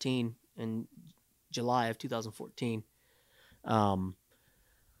 2014, in July of 2014,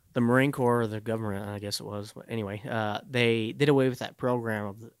 the Marine Corps, or the government, I guess it was, but anyway, they did away with that program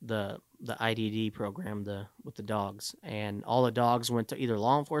of the IDD program, with the dogs, and all the dogs went to either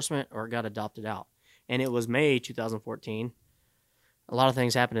law enforcement or got adopted out. And it was May 2014. A lot of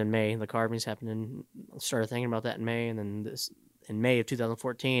things happened in May. The carvings happened I started thinking about that in May, and then in May of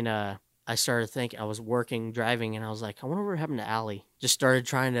 2014, I started thinking, I was driving, and I was like, I wonder what happened to Allie. Just started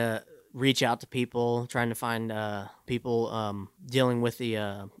trying to reach out to people, trying to find people dealing with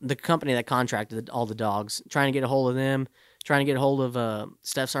the company that contracted all the dogs, trying to get a hold of them, trying to get a hold of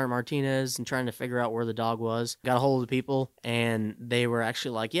Steph Sergeant Martinez, and trying to figure out where the dog was. Got a hold of the people, and they were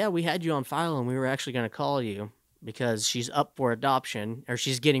actually like, yeah, we had you on file, and we were actually going to call you because she's up for adoption, or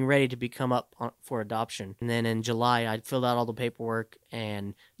she's getting ready to become up for adoption. And then in July, I filled out all the paperwork,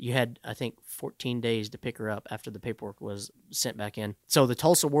 and you had, I think, 14 days to pick her up after the paperwork was sent back in. So the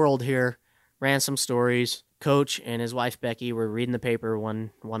Tulsa World here ran some stories. Coach and his wife, Becky, were reading the paper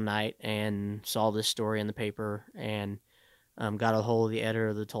one night and saw this story in the paper, and got a hold of the editor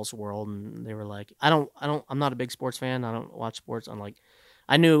of the Tulsa World, and they were like, I'm not a big sports fan. I don't watch sports.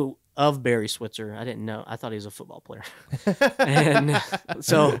 I knew of Barry Switzer. I didn't know. I thought he was a football player. And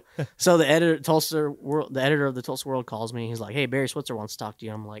so the editor of the Tulsa World calls me. He's like, "Hey, Barry Switzer wants to talk to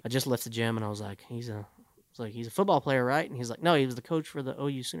you." I'm like, I just left the gym, and I was like, he's a football player, right? And he's like, no, he was the coach for the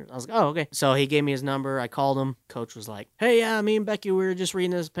OU Sooners. I was like, oh, okay. So he gave me his number. I called him. Coach was like, hey, yeah, me and Becky, we were just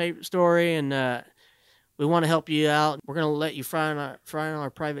reading this paper story, and we want to help you out. We're gonna let you fly on our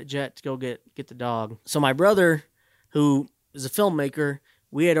private jet to go get the dog. So my brother, who is a filmmaker,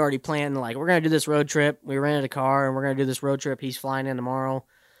 we had already planned, like, we're going to do this road trip. We rented a car, and we're going to do this road trip. He's flying in tomorrow,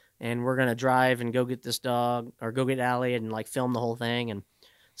 and we're going to drive and go get this dog, or go get Allie, and, like, film the whole thing. And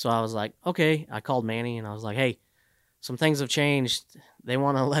so I was like, okay. I called Manny, and I was like, hey, some things have changed. They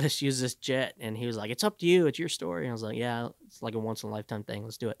want to let us use this jet. And he was like, it's up to you. It's your story. And I was like, yeah, it's like a once-in-a-lifetime thing.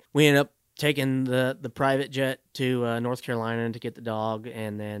 Let's do it. We ended up taking the private jet to North Carolina to get the dog,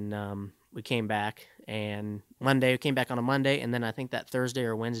 and then we came back. And we came back on a Monday, and then I think that Thursday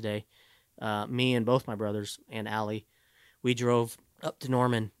or Wednesday, me and both my brothers and Allie, we drove up to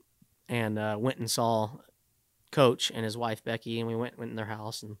Norman and went and saw Coach and his wife Becky, and we went in their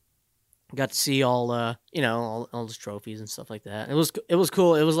house and got to see all all those trophies and stuff like that. It was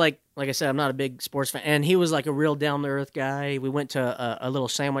cool. It was like I said, I'm not a big sports fan, and he was like a real down to earth guy. We went to a little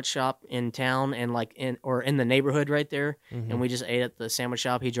sandwich shop in town, and in the neighborhood right there, and we just ate at the sandwich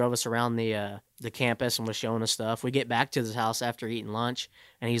shop. He drove us around the campus and was showing us stuff. We get back to his house after eating lunch,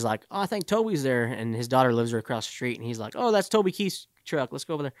 and he's like, "Oh, I think Toby's there," and his daughter lives right across the street, and he's like, "Oh, that's Toby Keith's truck. Let's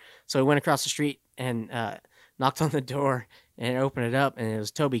go over there." So we went across the street and knocked on the door and opened it up, and it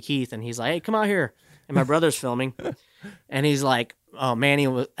was Toby Keith, and he's like, hey, come out here. And my brother's filming, and he's like, oh,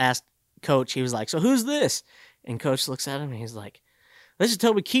 Manny asked Coach, he was like, so who's this? And Coach looks at him, and he's like, this is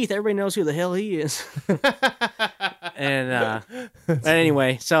Toby Keith. Everybody knows who the hell he is. And but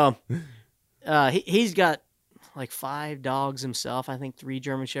anyway, so he's got like 5 dogs himself, I think 3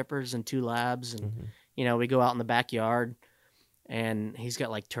 German Shepherds and 2 Labs, and we go out in the backyard, and he's got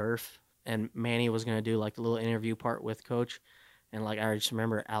like turf. And Manny was going to do like the little interview part with Coach. And like, I just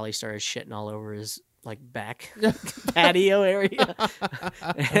remember Allie started shitting all over his like back patio area.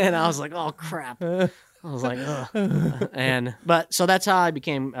 And I was like, oh crap. I was like, ugh. So that's how I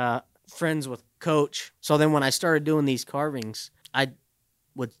became friends with Coach. So then when I started doing these carvings, I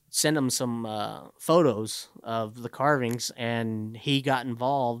would send him some photos of the carvings, and he got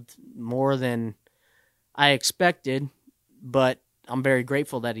involved more than I expected, but I'm very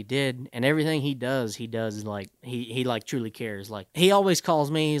grateful that he did, and everything he does like he like truly cares. Like, he always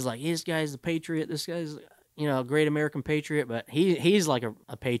calls me. He's like, this guy's a patriot. This guy's a great American patriot. But he's like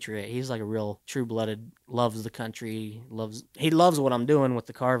a patriot. He's like a real true blooded. Loves the country. He loves what I'm doing with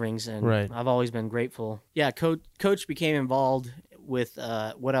the carvings, and right. I've always been grateful. Yeah, Coach became involved with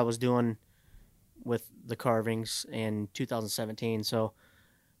what I was doing with the carvings in 2017. So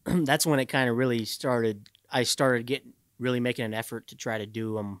that's when it kind of really started. I started really making an effort to try to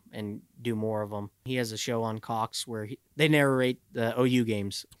do them and do more of them. He has a show on Cox where they narrate the OU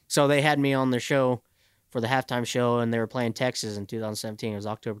games. So they had me on their show for the halftime show, and they were playing Texas in 2017. It was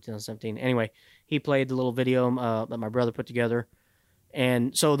October 2017. Anyway, he played the little video that my brother put together.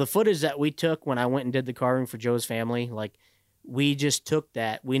 And so the footage that we took when I went and did the carving for Joe's family, like we just took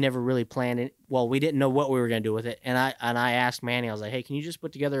that. We never really planned it. Well, we didn't know what we were going to do with it. And I asked Manny, I was like, hey, can you just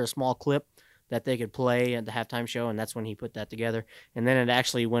put together a small clip that they could play at the halftime show? And that's when he put that together. And then it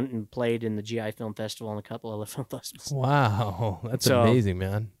actually went and played in the GI Film Festival and a couple other film festivals. Wow. That's amazing,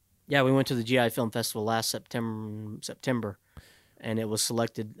 man. Yeah, we went to the GI Film Festival last September, and it was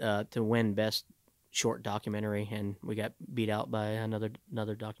selected to win Best Short Documentary, and we got beat out by another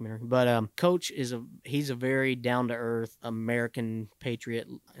documentary. But Coach he's a very down to earth American patriot.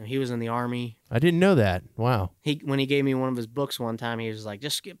 He was in the Army. I didn't know that. Wow. When he gave me one of his books one time, he was like,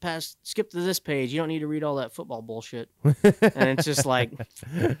 "Just skip to this page. You don't need to read all that football bullshit." And it's just like,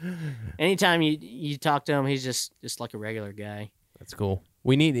 anytime you talk to him, he's just like a regular guy. That's cool.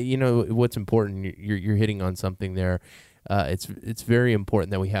 We need, what's important. You're hitting on something there. It's very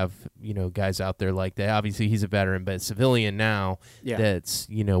important that we have, guys out there like that. Obviously, he's a veteran, but a civilian now that's,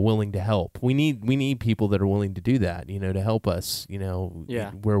 willing to help. We need people that are willing to do that, to help us,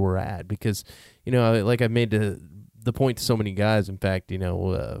 where we're at. Because, like I made the point to so many guys. In fact,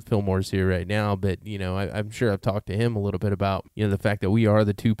 Fillmore's here right now, but, I'm sure I've talked to him a little bit about, the fact that we are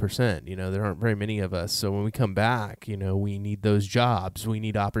the 2%. There aren't very many of us. So when we come back, we need those jobs. We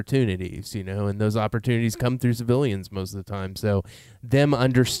need opportunities, and those opportunities come through civilians most of the time. So them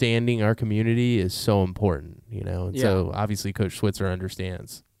understanding our community is so important, and so obviously Coach Switzer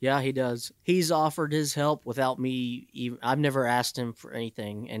understands. Yeah, he does. He's offered his help without me even. I've never asked him for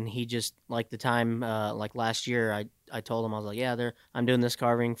anything, and he just, like the time, like last year, I told him, I was like, yeah, I'm doing this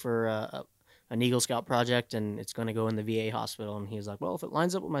carving for an Eagle Scout project, and it's going to go in the VA hospital. And he was like, well, if it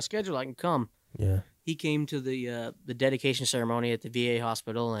lines up with my schedule, I can come. Yeah. He came to the dedication ceremony at the VA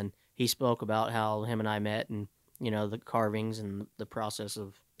hospital, and he spoke about how him and I met, and the carvings and the process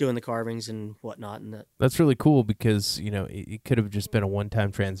of doing the carvings and whatnot. And that's really cool because, it could have just been a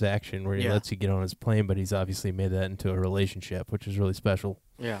one-time transaction where he lets you get on his plane, but he's obviously made that into a relationship, which is really special.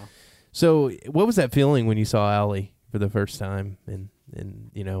 Yeah. So what was that feeling when you saw Allie for the first time? And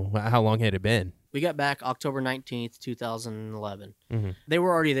how long had it been? We got back October 19th, 2011. Mm-hmm. They were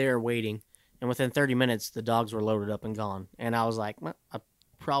already there waiting, and within 30 minutes, the dogs were loaded up and gone. And I was like, well, I'm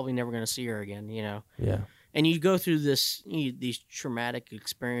probably never going to see her again, Yeah. And you go through these traumatic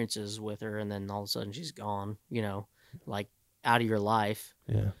experiences with her, and then all of a sudden she's gone, like out of your life.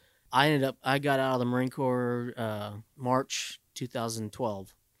 Yeah. I got out of the Marine Corps March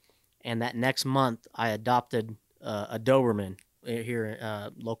 2012, and that next month I adopted a Doberman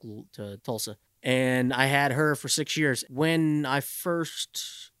here local to Tulsa, and I had her for 6 years. When I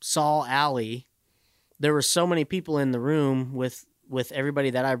first saw Allie, there were so many people in the room with everybody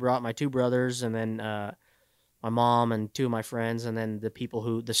that I brought, my two brothers, and then my mom and two of my friends, and then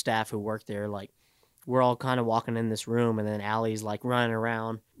the staff who worked there. Like, we're all kind of walking in this room, and then Allie's like running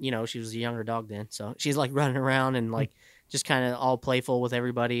around. She was a younger dog then, so she's like running around and like just kind of all playful with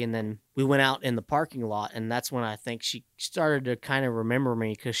everybody. And then we went out in the parking lot, and that's when I think she started to kind of remember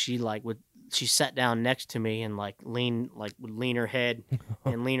me, because she sat down next to me and would lean her head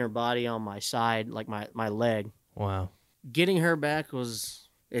and lean her body on my side, like my leg. Wow. Getting her back is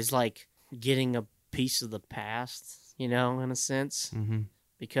like getting a piece of the past, in a sense, mm-hmm.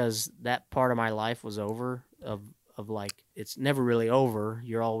 because that part of my life was over. Of like, it's never really over.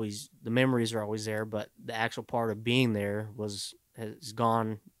 The memories are always there, but the actual part of being there has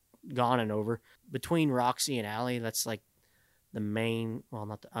gone and over. Between Roxy and Allie, that's like the main.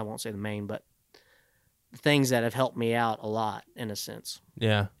 Well, I won't say the main, but the things that have helped me out a lot, in a sense.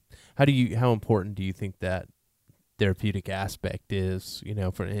 Yeah. How important do you think that therapeutic aspect is,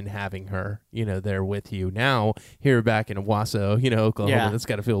 in having her, there with you now here back in Owasso, Oklahoma? Yeah. That's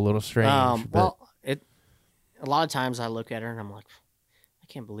got to feel a little strange. Well, a lot of times I look at her and I'm like, I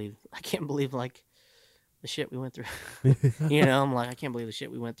can't believe like the shit we went through. I'm like, I can't believe the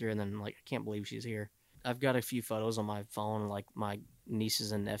shit we went through, and then like, I can't believe she's here. I've got a few photos on my phone, like my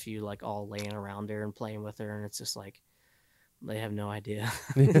nieces and nephew, like all laying around her and playing with her, and it's just like, they have no idea,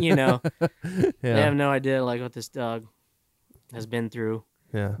 Yeah. They have no idea like what this dog has been through.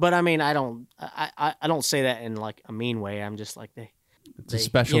 Yeah. But I mean, I don't say that in like a mean way. I'm just like, it's a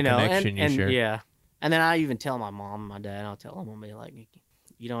special connection you share. Yeah. And then I even tell my mom and my dad, I'll tell them, I'll be like,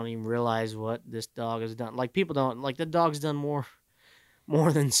 you don't even realize what this dog has done. Like, people don't, like, the dog's done more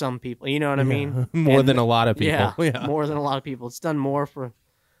than some people. You know what I mean? More than a lot of people. Yeah, more than a lot of people. It's done more for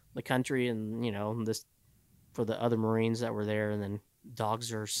the country and, for the other Marines that were there. And then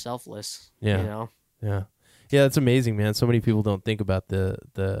dogs are selfless. Yeah. Yeah. Yeah, that's amazing, man. So many people don't think about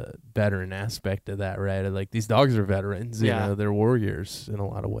the veteran aspect of that, right? Like, these dogs are veterans, you know, they're warriors in a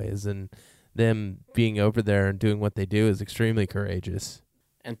lot of ways. And them being over there and doing what they do is extremely courageous.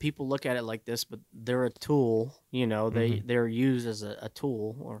 And people look at it like this, but they're a tool. You know, they're used as a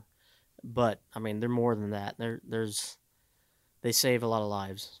tool, but I mean, they're more than that. They save a lot of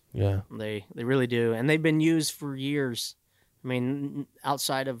lives. Yeah. They really do, and they've been used for years. I mean,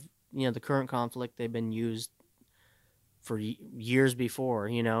 outside of the current conflict, they've been used for years before.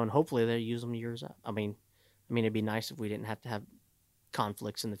 And hopefully they use them years up. I mean, it'd be nice if we didn't have to have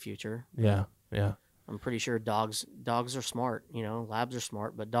conflicts in the future. Yeah. Yeah. I'm pretty sure dogs are smart. Labs are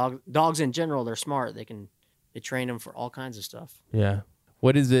smart, but dogs in general, they're smart. They train them for all kinds of stuff. Yeah.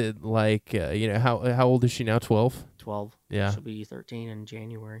 What is it like? How old is she now? 12? 12. Yeah. She'll be 13 in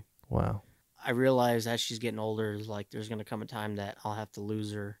January. Wow. I realize as she's getting older, like there's going to come a time that I'll have to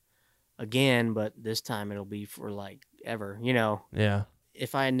lose her again, but this time it'll be for like ever, Yeah.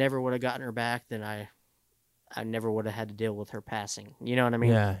 If I never would have gotten her back, then I never would have had to deal with her passing. You know what I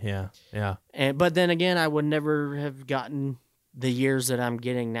mean? Yeah. But then again, I would never have gotten the years that I'm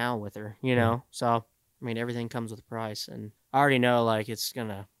getting now with her, So, I mean, everything comes with a price, and I already know like it's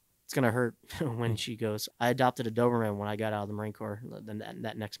gonna hurt when she goes. I adopted a Doberman when I got out of the Marine Corps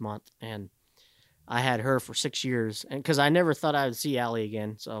that next month, and I had her for 6 years, and because I never thought I would see Allie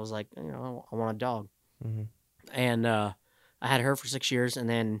again, so I was like, I want a dog, and I had her for 6 years, and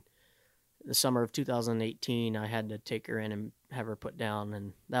then the summer of 2018, I had to take her in and have her put down,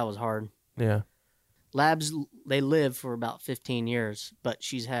 and that was hard. Yeah. Labs, they live for about 15 years, but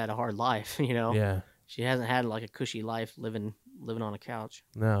she's had a hard life, Yeah. She hasn't had like a cushy life living on a couch.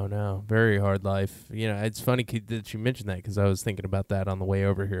 No. Very hard life. It's funny that you mentioned that because I was thinking about that on the way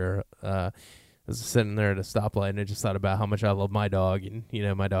over here. I was sitting there at a stoplight and I just thought about how much I love my dog. And,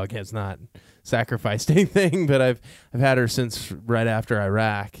 my dog has not sacrificed anything, but I've had her since right after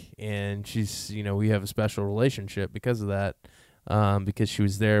Iraq. And she's, we have a special relationship because of that. Because she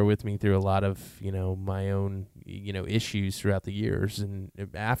was there with me through a lot of, my own, issues throughout the years and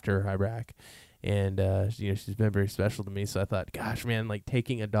after Iraq. And, she's been very special to me. So I thought, gosh, man, like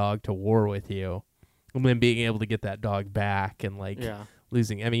taking a dog to war with you and then being able to get that dog back and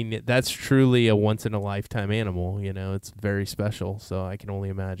losing. I mean, that's truly a once in a lifetime animal. It's very special. So I can only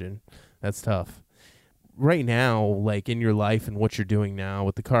imagine that's tough. Right now, like in your life and what you're doing now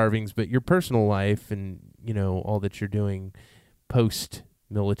with the carvings, but your personal life and, all that you're doing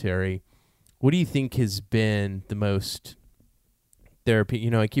post-military, what do you think has been the most therapy?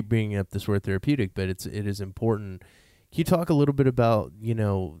 I keep bringing up this word therapeutic, but it is important. Can you talk a little bit about,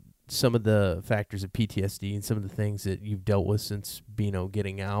 some of the factors of PTSD and some of the things that you've dealt with since,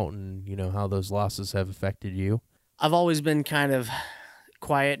 getting out and, how those losses have affected you? I've always been kind of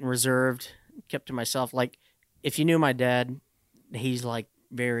quiet and reserved, kept to myself. Like, if you knew my dad, he's like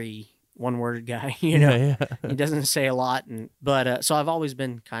very one-worded guy, Yeah. He doesn't say a lot, but so I've always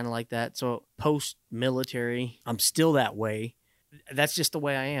been kind of like that. So post-military, I'm still that way. That's just the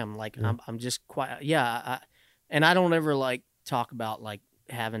way I am. Like, I'm just quiet. Yeah. And I don't ever like talk about like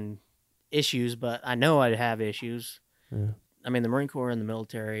having issues, but I know I'd have issues. Yeah. I mean, the Marine Corps and the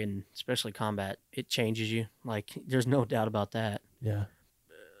military, and especially combat, it changes you. Like, there's no doubt about that. Yeah.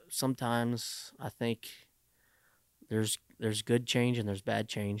 Sometimes I think there's good change and there's bad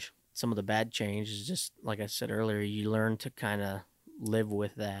change. Some of the bad change is just, like I said earlier, you learn to kind of live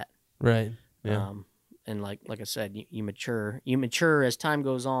with that. Right. Yeah. And like I said, you mature. You mature as time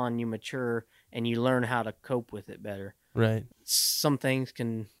goes on. You mature and you learn how to cope with it better. Right. Some things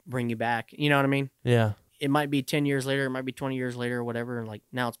can bring you back. You know what I mean? Yeah. It might be 10 years later. It might be 20 years later or whatever. And like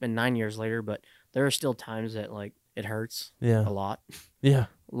now it's been 9 years later, but there are still times that like it hurts. Yeah. A lot. Yeah.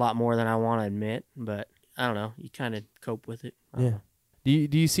 A lot more than I want to admit. But I don't know. You kind of cope with it. Yeah. Do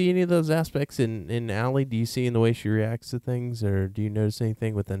you see any of those aspects in Allie? Do you see in the way she reacts to things, or do you notice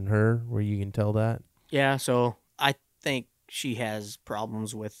anything within her where you can tell that? Yeah, so I think she has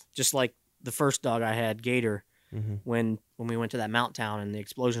problems with, just like the first dog I had, Gator, when we went to that mountain town and the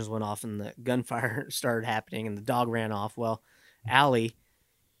explosions went off and the gunfire started happening and the dog ran off. Well, Allie,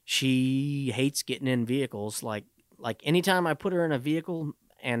 she hates getting in vehicles. Like anytime I put her in a vehicle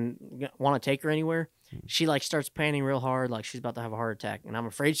and want to take her anywhere, she like starts panting real hard, like she's about to have a heart attack. And I'm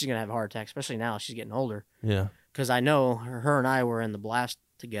afraid she's going to have a heart attack, especially now she's getting older. Yeah. Because I know her and I were in the blast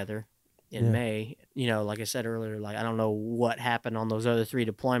together in May. Like I said earlier, like I don't know what happened on those other 3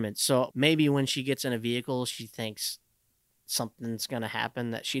 deployments. So maybe when she gets in a vehicle, she thinks something's going to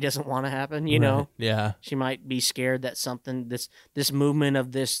happen that she doesn't want to happen, you know? Yeah. She might be scared that something, this movement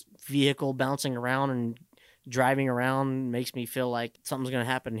of this vehicle bouncing around and driving around makes me feel like something's going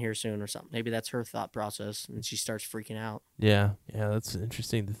to happen here soon or something. Maybe that's her thought process, and she starts freaking out. Yeah, that's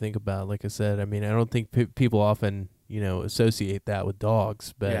interesting to think about. Like I said, I mean, I don't think people often, associate that with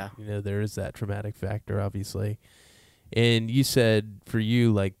dogs, but, there is that traumatic factor, obviously. And you said for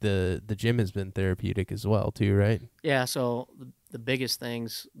you, like the gym has been therapeutic as well too, right? Yeah, so the biggest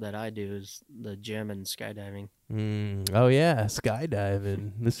things that I do is the gym and skydiving. Oh yeah,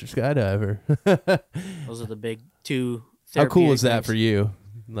 skydiving, Mr. Skydiver. Those are the big two. How cool was that things. for you?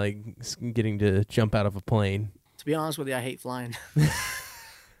 Like getting to jump out of a plane. To be honest with you, I hate flying.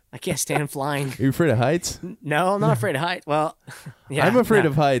 I can't stand flying. Are you afraid of heights? No, I'm not afraid of heights. Well, yeah, I'm afraid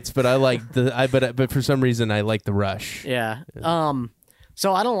of heights, but I like but for some reason I like the rush. Yeah.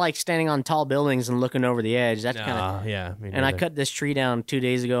 So I don't like standing on tall buildings and looking over the edge. That's kind of yeah. And I cut this tree down 2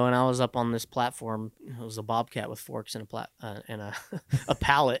 days ago, and I was up on this platform. It was a bobcat with forks and a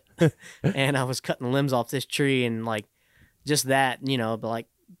pallet, and I was cutting limbs off this tree, and like just that, but like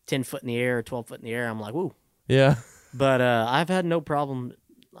 10 foot in the air or 12 foot in the air. I'm like, woo. Yeah. But I've had no problem.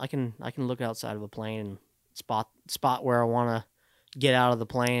 I can look outside of a plane and spot where I want to get out of the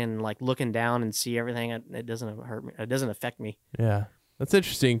plane, and like looking down and see everything. It doesn't hurt me. It doesn't affect me. Yeah. That's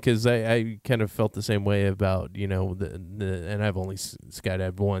interesting because I kind of felt the same way about, and I've only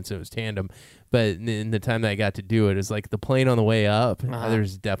skydived once. It was tandem. But in the time that I got to do it, it's like the plane on the way up,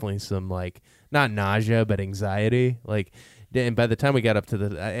 there's definitely some like, not nausea, but anxiety. Like, and by the time we got up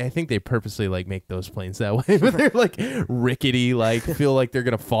to I think they purposely like make those planes that way, but they're like rickety, like feel like they're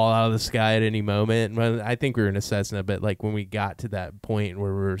going to fall out of the sky at any moment. And I think we were in a Cessna, but like when we got to that point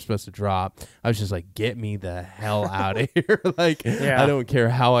where we were supposed to drop, I was just like, get me the hell out of here. Like, I don't care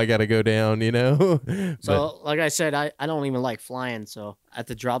how I got to go down, So like I said, I don't even like flying. So at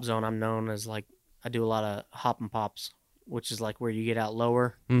the drop zone, I'm known as like, I do a lot of hop and pops, which is like where you get out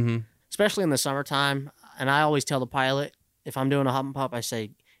lower, especially in the summertime. And I always tell the pilot, if I'm doing a hop and pop, I say,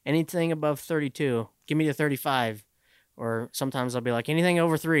 anything above 32, give me the 35. Or sometimes I'll be like, anything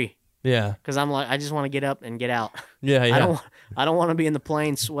over 3. Yeah. Because I'm like, I just want to get up and get out. Yeah, yeah. I don't want to be in the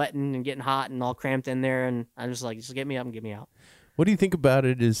plane sweating and getting hot and all cramped in there. And I'm just like, just get me up and get me out. What do you think about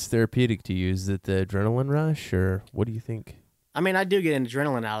it as therapeutic to you? Is it the adrenaline rush, or what do you think? I mean, I do get an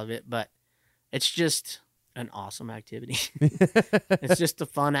adrenaline out of it, but it's just an awesome activity. It's just a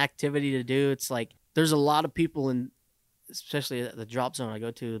fun activity to do. It's like, there's a lot of people especially at the drop zone I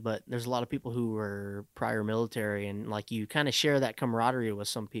go to, but there's a lot of people who were prior military, and like you kind of share that camaraderie with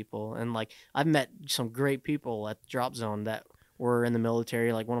some people. And like I've met some great people at the drop zone that were in the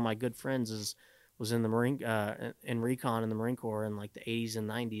military. Like one of my good friends was in the Marine in recon in the Marine Corps in like the 80s and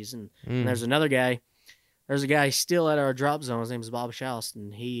 90s, and there's a guy still at our drop zone. His name is Bob Schaust,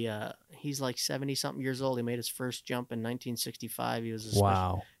 and he's like 70 something years old. He made his first jump in 1965. He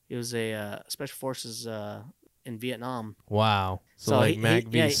was a special forces in Vietnam. Wow. So like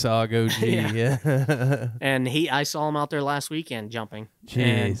MACV SOG OG. Yeah. And I saw him out there last weekend jumping.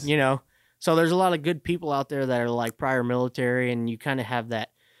 Jeez. And, so there's a lot of good people out there that are like prior military, and you kind of have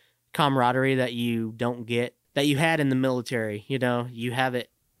that camaraderie that you don't get, that you had in the military. You have it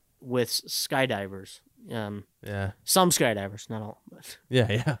with skydivers. Some skydivers, not all. But.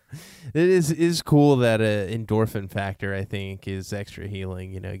 Yeah. It is cool that endorphin factor, I think, is extra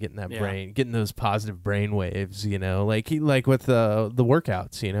healing. Getting that brain, getting those positive brain waves. Like with the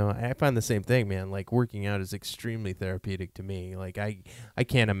workouts. I find the same thing, man. Like working out is extremely therapeutic to me. Like I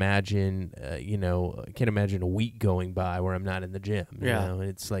can't imagine, can't imagine a week going by where I'm not in the gym.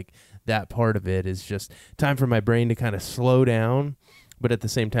 It's like that part of it is just time for my brain to kind of slow down, but at the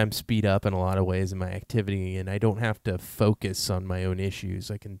same time speed up in a lot of ways in my activity, and I don't have to focus on my own issues.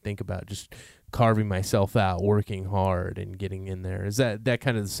 I can think about just carving myself out, working hard, and getting in there. Is that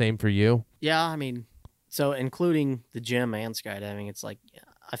kind of the same for you? Yeah, I mean, so including the gym and skydiving, it's like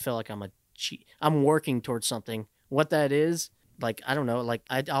I feel like I'm working towards something. What that is, like, I don't know. Like,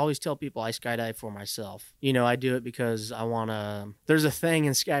 I always tell people I skydive for myself. I do it because I want to. There's a thing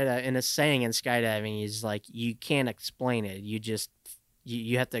in skydiving, and a saying in skydiving is like, you can't explain it. You just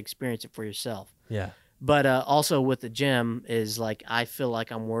you have to experience it for yourself. Yeah. But also with the gym is like, I feel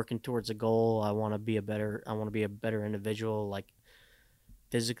like I'm working towards a goal. I want to be a better individual, like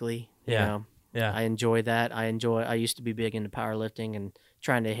physically. Yeah. Yeah. I enjoy that. I used to be big into powerlifting and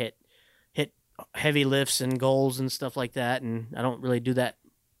trying to hit heavy lifts and goals and stuff like that. And I don't really do that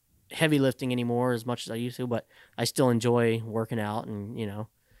heavy lifting anymore as much as I used to, but I still enjoy working out and,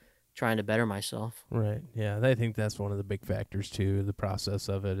 trying to better myself. Right. Yeah. I think that's one of the big factors too. The process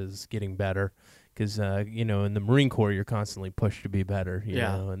of it is getting better because, in the Marine Corps, you're constantly pushed to be better, you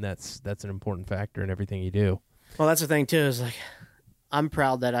know, and that's an important factor in everything you do. Well, that's the thing too, is like, I'm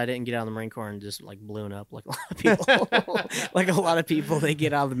proud that I didn't get out of the Marine Corps and just like balloon up like a lot of people. Like a lot of people, they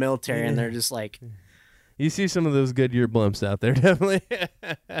get out of the military and they're just like, you see some of those Goodyear blimps out there, definitely.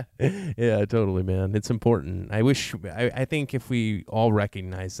 Yeah, totally, man. It's important. I think if we all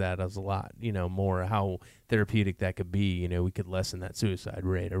recognize that as a lot, more how therapeutic that could be, we could lessen that suicide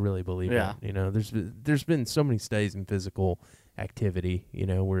rate. I really believe Yeah. that. There's been so many studies in physical activity,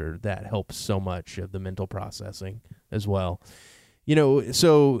 where that helps so much of the mental processing as well.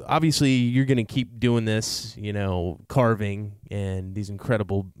 So obviously you're going to keep doing this, carving and these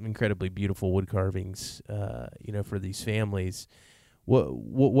incredibly beautiful wood carvings, for these families.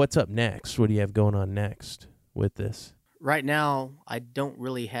 What's up next? What do you have going on next with this? Right now, I don't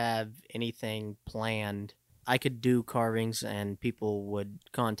really have anything planned. I could do carvings and people would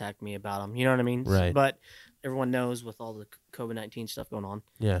contact me about them. You know what I mean? Right. But everyone knows with all the COVID-19 stuff going on,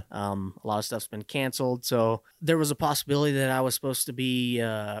 Yeah. a lot of stuff's been canceled. So there was a possibility that I was supposed to be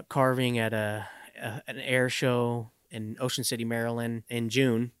carving at an air show in Ocean City, Maryland in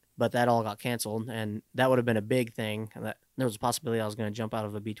June, but that all got canceled, and that would have been a big thing. There was a possibility I was going to jump out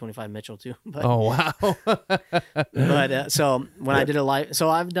of a B-25 Mitchell too. But, Oh, wow. So when I did a live, so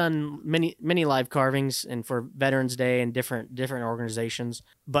I've done many live carvings and for Veterans Day and different organizations.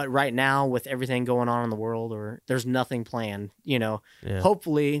 But right now with everything going on in the world, there's nothing planned. Yeah.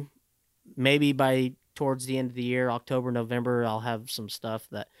 Hopefully, maybe by towards the end of the year, October, November, I'll have some stuff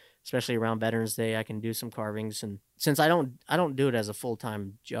that, especially around Veterans Day, I can do some carvings. And since I don't do it as a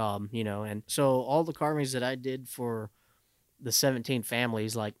full-time job, and so all the carvings that I did for the 17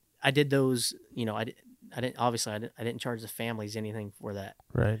 families, like I did those, I didn't charge the families anything for that.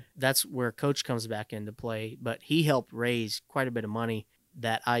 Right. That's where Coach comes back into play, but he helped raise quite a bit of money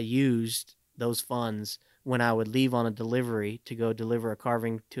that I used those funds when I would leave on a delivery to go deliver a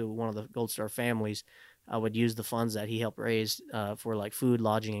carving to one of the Gold Star families. I would use the funds that he helped raise for like food,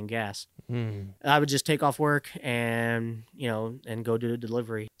 lodging, and gas. I would just take off work and go do a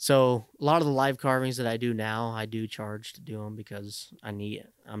delivery. So a lot of the live carvings that I do now, I do charge to do them because I'm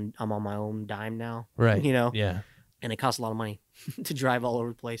on my own dime now. Right. Yeah. And it costs a lot of money to drive all over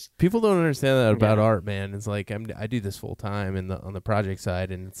the place. People don't understand that about art, man. It's like I do this full time on the project side,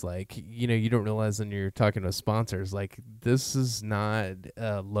 and it's like you don't realize when you're talking to sponsors, like this is not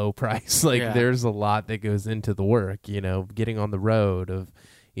a low price. Like there's a lot that goes into the work. Getting on the road of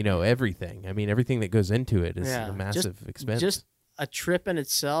everything. I mean, everything that goes into it is a massive expense. Just a trip in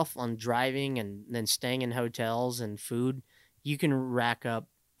itself on driving and then staying in hotels and food, you can rack up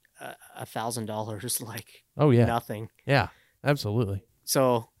 $1,000 like nothing. Yeah, absolutely.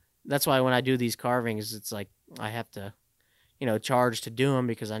 So that's why when I do these carvings, it's like I have to, charge to do them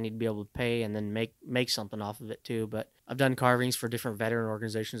because I need to be able to pay and then make something off of it too. But I've done carvings for different veteran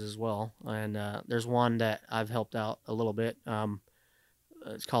organizations as well, and there's one that I've helped out a little bit.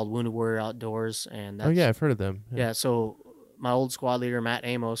 It's called Wounded Warrior Outdoors, and that's, I've heard of them. Yeah. So my old squad leader Matt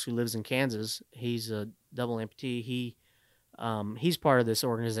Amos, who lives in Kansas, he's a double amputee. He's part of this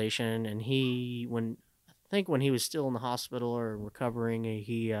organization, and when he was still in the hospital or recovering,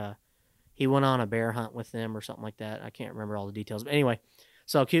 he went on a bear hunt with them or something like that. I can't remember all the details, but anyway,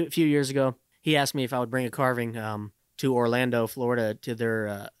 so a few years ago, he asked me if I would bring a carving to Orlando, Florida, to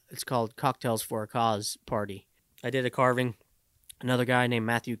their it's called Cocktails for a Cause party. I did a carving. Another guy named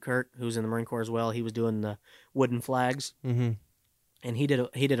Matthew Kirk, who's in the Marine Corps as well, he was doing the wooden flags, and he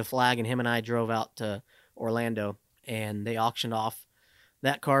did a flag, and him and I drove out to Orlando. And they auctioned off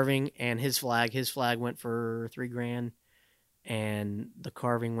that carving and his flag. His flag went for $3,000, and the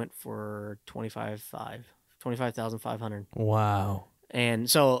carving went for $25,500. Wow! And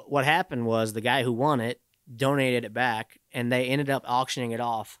so what happened was the guy who won it donated it back, and they ended up auctioning it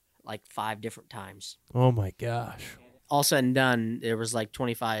off like 5 different times. Oh my gosh! All said and done, there was like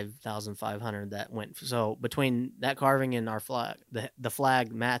 $25,500 that went. So between that carving and our flag, the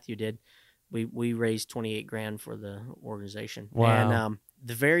flag Matthew did. We raised $28,000 for the organization. Wow. And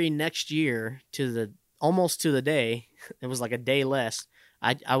the very next year, almost to the day, it was like a day less,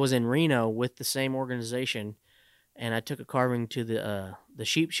 I was in Reno with the same organization, and I took a carving to the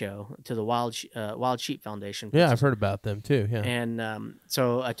sheep show, to the Wild Sheep Foundation. Yeah, I've heard about them too. Yeah. And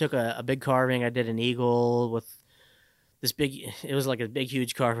so I took a big carving. I did an eagle with this big, it was like a big,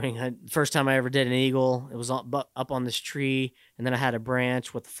 huge carving. First time I ever did an eagle, it was up on this tree, and then I had a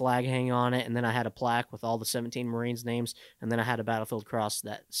branch with the flag hanging on it, and then I had a plaque with all the 17 Marines' names, and then I had a battlefield cross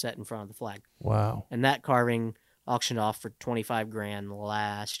that set in front of the flag. Wow. And that carving auctioned off for $25,000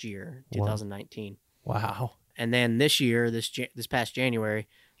 last year, 2019. Wow. And then this year, this past January,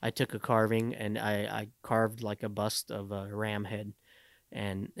 I took a carving, and I carved like a bust of a ram head,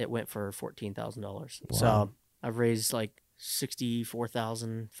 and it went for $14,000. Wow. So I've raised like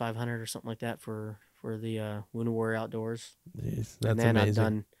 $64,500 or something like that for the Wounded Warrior Outdoors. Jeez, that's and then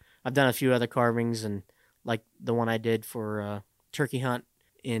amazing. I've done a few other carvings, and like the one I did for turkey hunt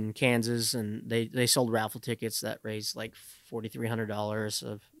in Kansas, and they sold raffle tickets that raised like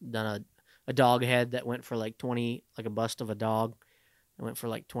 $4,300. I've done a dog head that went for like 20, like a bust of a dog. It went for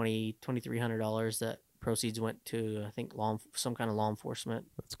like $2,300. That proceeds went to, I think, some kind of law enforcement.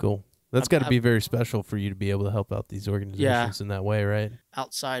 That's cool. That's got to be very special for you to be able to help out these organizations in that way, right?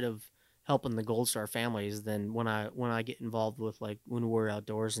 Outside of helping the Gold Star families, then when I get involved with like Wounded Warrior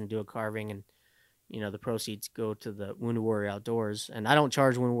Outdoors and do a carving, and the proceeds go to the Wounded Warrior Outdoors, and I don't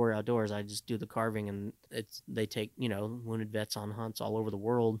charge Wounded Warrior Outdoors. I just do the carving, and they take wounded vets on hunts all over the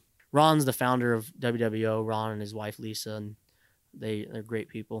world. Ron's the founder of WWO. Ron and his wife Lisa, and they're great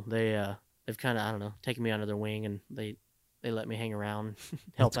people. They've kind of, I don't know, taken me under their wing, and they let me hang around,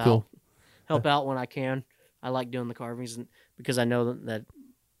 help out when I can. I like doing the carvings, and because I know that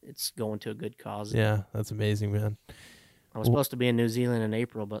it's going to a good cause. Yeah, that's amazing, man. I was supposed to be in New Zealand in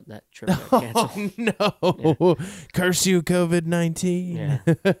April, but that trip got canceled. Oh, no. Yeah. Curse you, COVID-19. Yeah.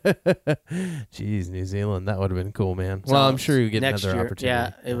 Jeez, New Zealand. That would have been cool, man. So well, I'm sure you get another opportunity.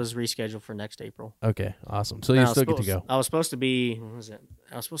 Yeah, it was rescheduled for next April. Okay, awesome. So you still get to go. I was supposed to be, what was it?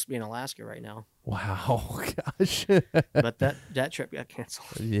 I was supposed to be in Alaska right now. Wow, gosh. But that trip got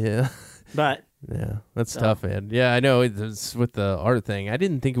canceled. Yeah. But yeah, that's tough, man. Yeah, I know. It's with the art thing. I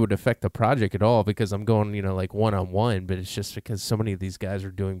didn't think it would affect the project at all because I'm going, like one-on-one, but it's just because so many of these guys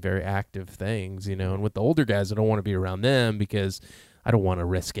are doing very active things, and with the older guys, I don't want to be around them because I don't want to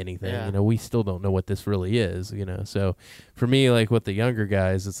risk anything. Yeah. We still don't know what this really is, So for me, like with the younger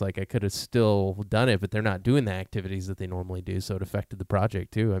guys, it's like I could have still done it, but they're not doing the activities that they normally do, so it affected the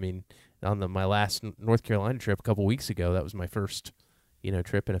project too. I mean, on my last North Carolina trip a couple weeks ago, that was my first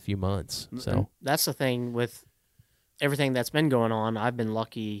trip in a few months. So that's the thing with everything that's been going on. I've been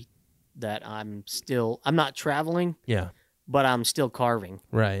lucky that I'm not traveling. Yeah. But I'm still carving.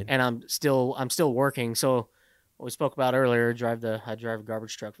 Right. And I'm still working. So what we spoke about earlier, I drive a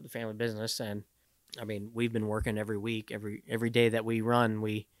garbage truck for the family business, and I mean, we've been working every week, every day that we run,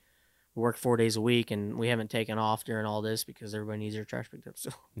 we work 4 days a week, and we haven't taken off during all this because everybody needs their trash picked up. So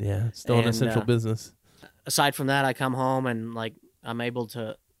yeah, still an essential business. Aside from that, I come home and like I'm able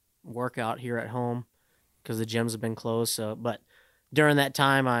to work out here at home because the gyms have been closed. So, but during that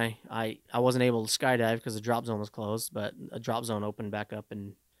time, I wasn't able to skydive because the drop zone was closed. But a drop zone opened back up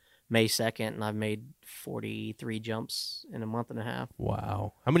in May 2nd, and I've made 43 jumps in a month and a half.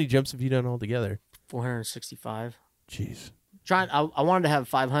 Wow! How many jumps have you done altogether? 465. Jeez. I wanted to have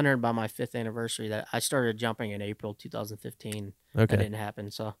 500 by my 5th anniversary. That I started jumping in April 2015. Okay. That didn't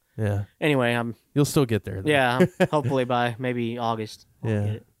happen. So yeah. Anyway, you'll still get there, though. Yeah, hopefully by maybe August. I'll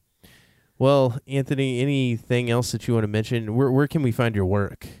get it. Well, Anthony, anything else that you want to mention? Where can we find your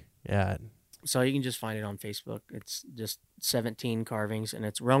work at? So you can just find it on Facebook. It's just 17 carvings, and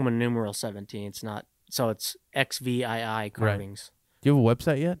it's Roman numeral 17. It's not, so it's XVII carvings. Right. Do you have a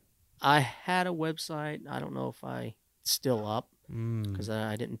website yet? I had a website. I don't know if it's still up because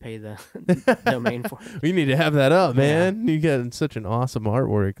I didn't pay the domain for it. We need to have that up, man. Yeah. You got such an awesome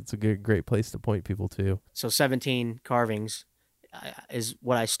artwork. It's a great place to point people to. So 17 carvings is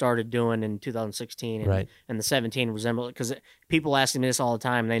what I started doing in 2016, and, right. And the 17 resemble it because people ask me this all the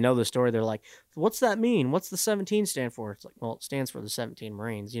time, and they know the story. They're like, "What's that mean? What's the 17 stand for?" It's like, well, it stands for the 17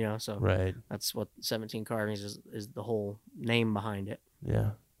 Marines, So right. That's what 17 carvings is the whole name behind it.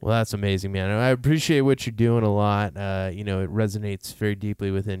 Yeah. Well, that's amazing, man. I appreciate what you're doing a lot. It resonates very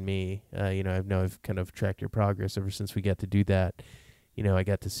deeply within me. I've kind of tracked your progress ever since we got to do that. I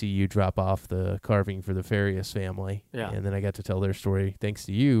got to see you drop off the carving for the Farias family. Yeah. And then I got to tell their story thanks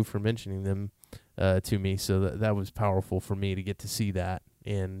to you for mentioning them to me. So that was powerful for me to get to see that.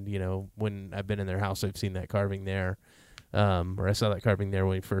 And, when I've been in their house, I've seen that carving there. Or I saw that carving there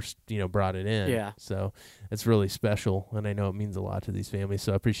when we first, brought it in. Yeah. So it's really special, and I know it means a lot to these families,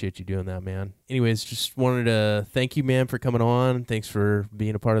 so I appreciate you doing that, man. Anyways, just wanted to thank you, man, for coming on. Thanks for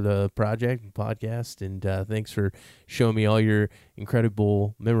being a part of the project and podcast, and thanks for showing me all your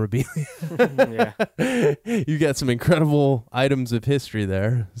incredible memorabilia. Yeah. You got some incredible items of history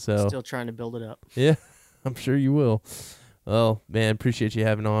there. So still trying to build it up. Yeah, I'm sure you will. Well, man, appreciate you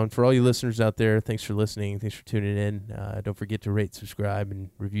having on. For all you listeners out there, thanks for listening. Thanks for tuning in. Don't forget to rate, subscribe,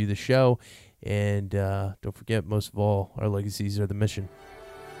 and review the show. And don't forget, most of all, our legacies are the mission.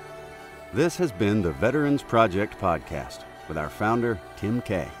 This has been the Veterans Project Podcast with our founder, Tim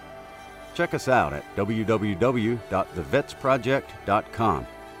Kay. Check us out at www.thevetsproject.com,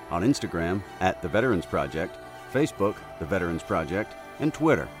 on Instagram at The Veterans Project, Facebook, The Veterans Project, and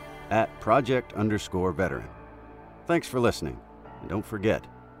Twitter at Project_Veteran. Thanks for listening, and don't forget,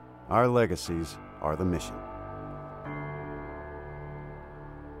 our legacies are the mission.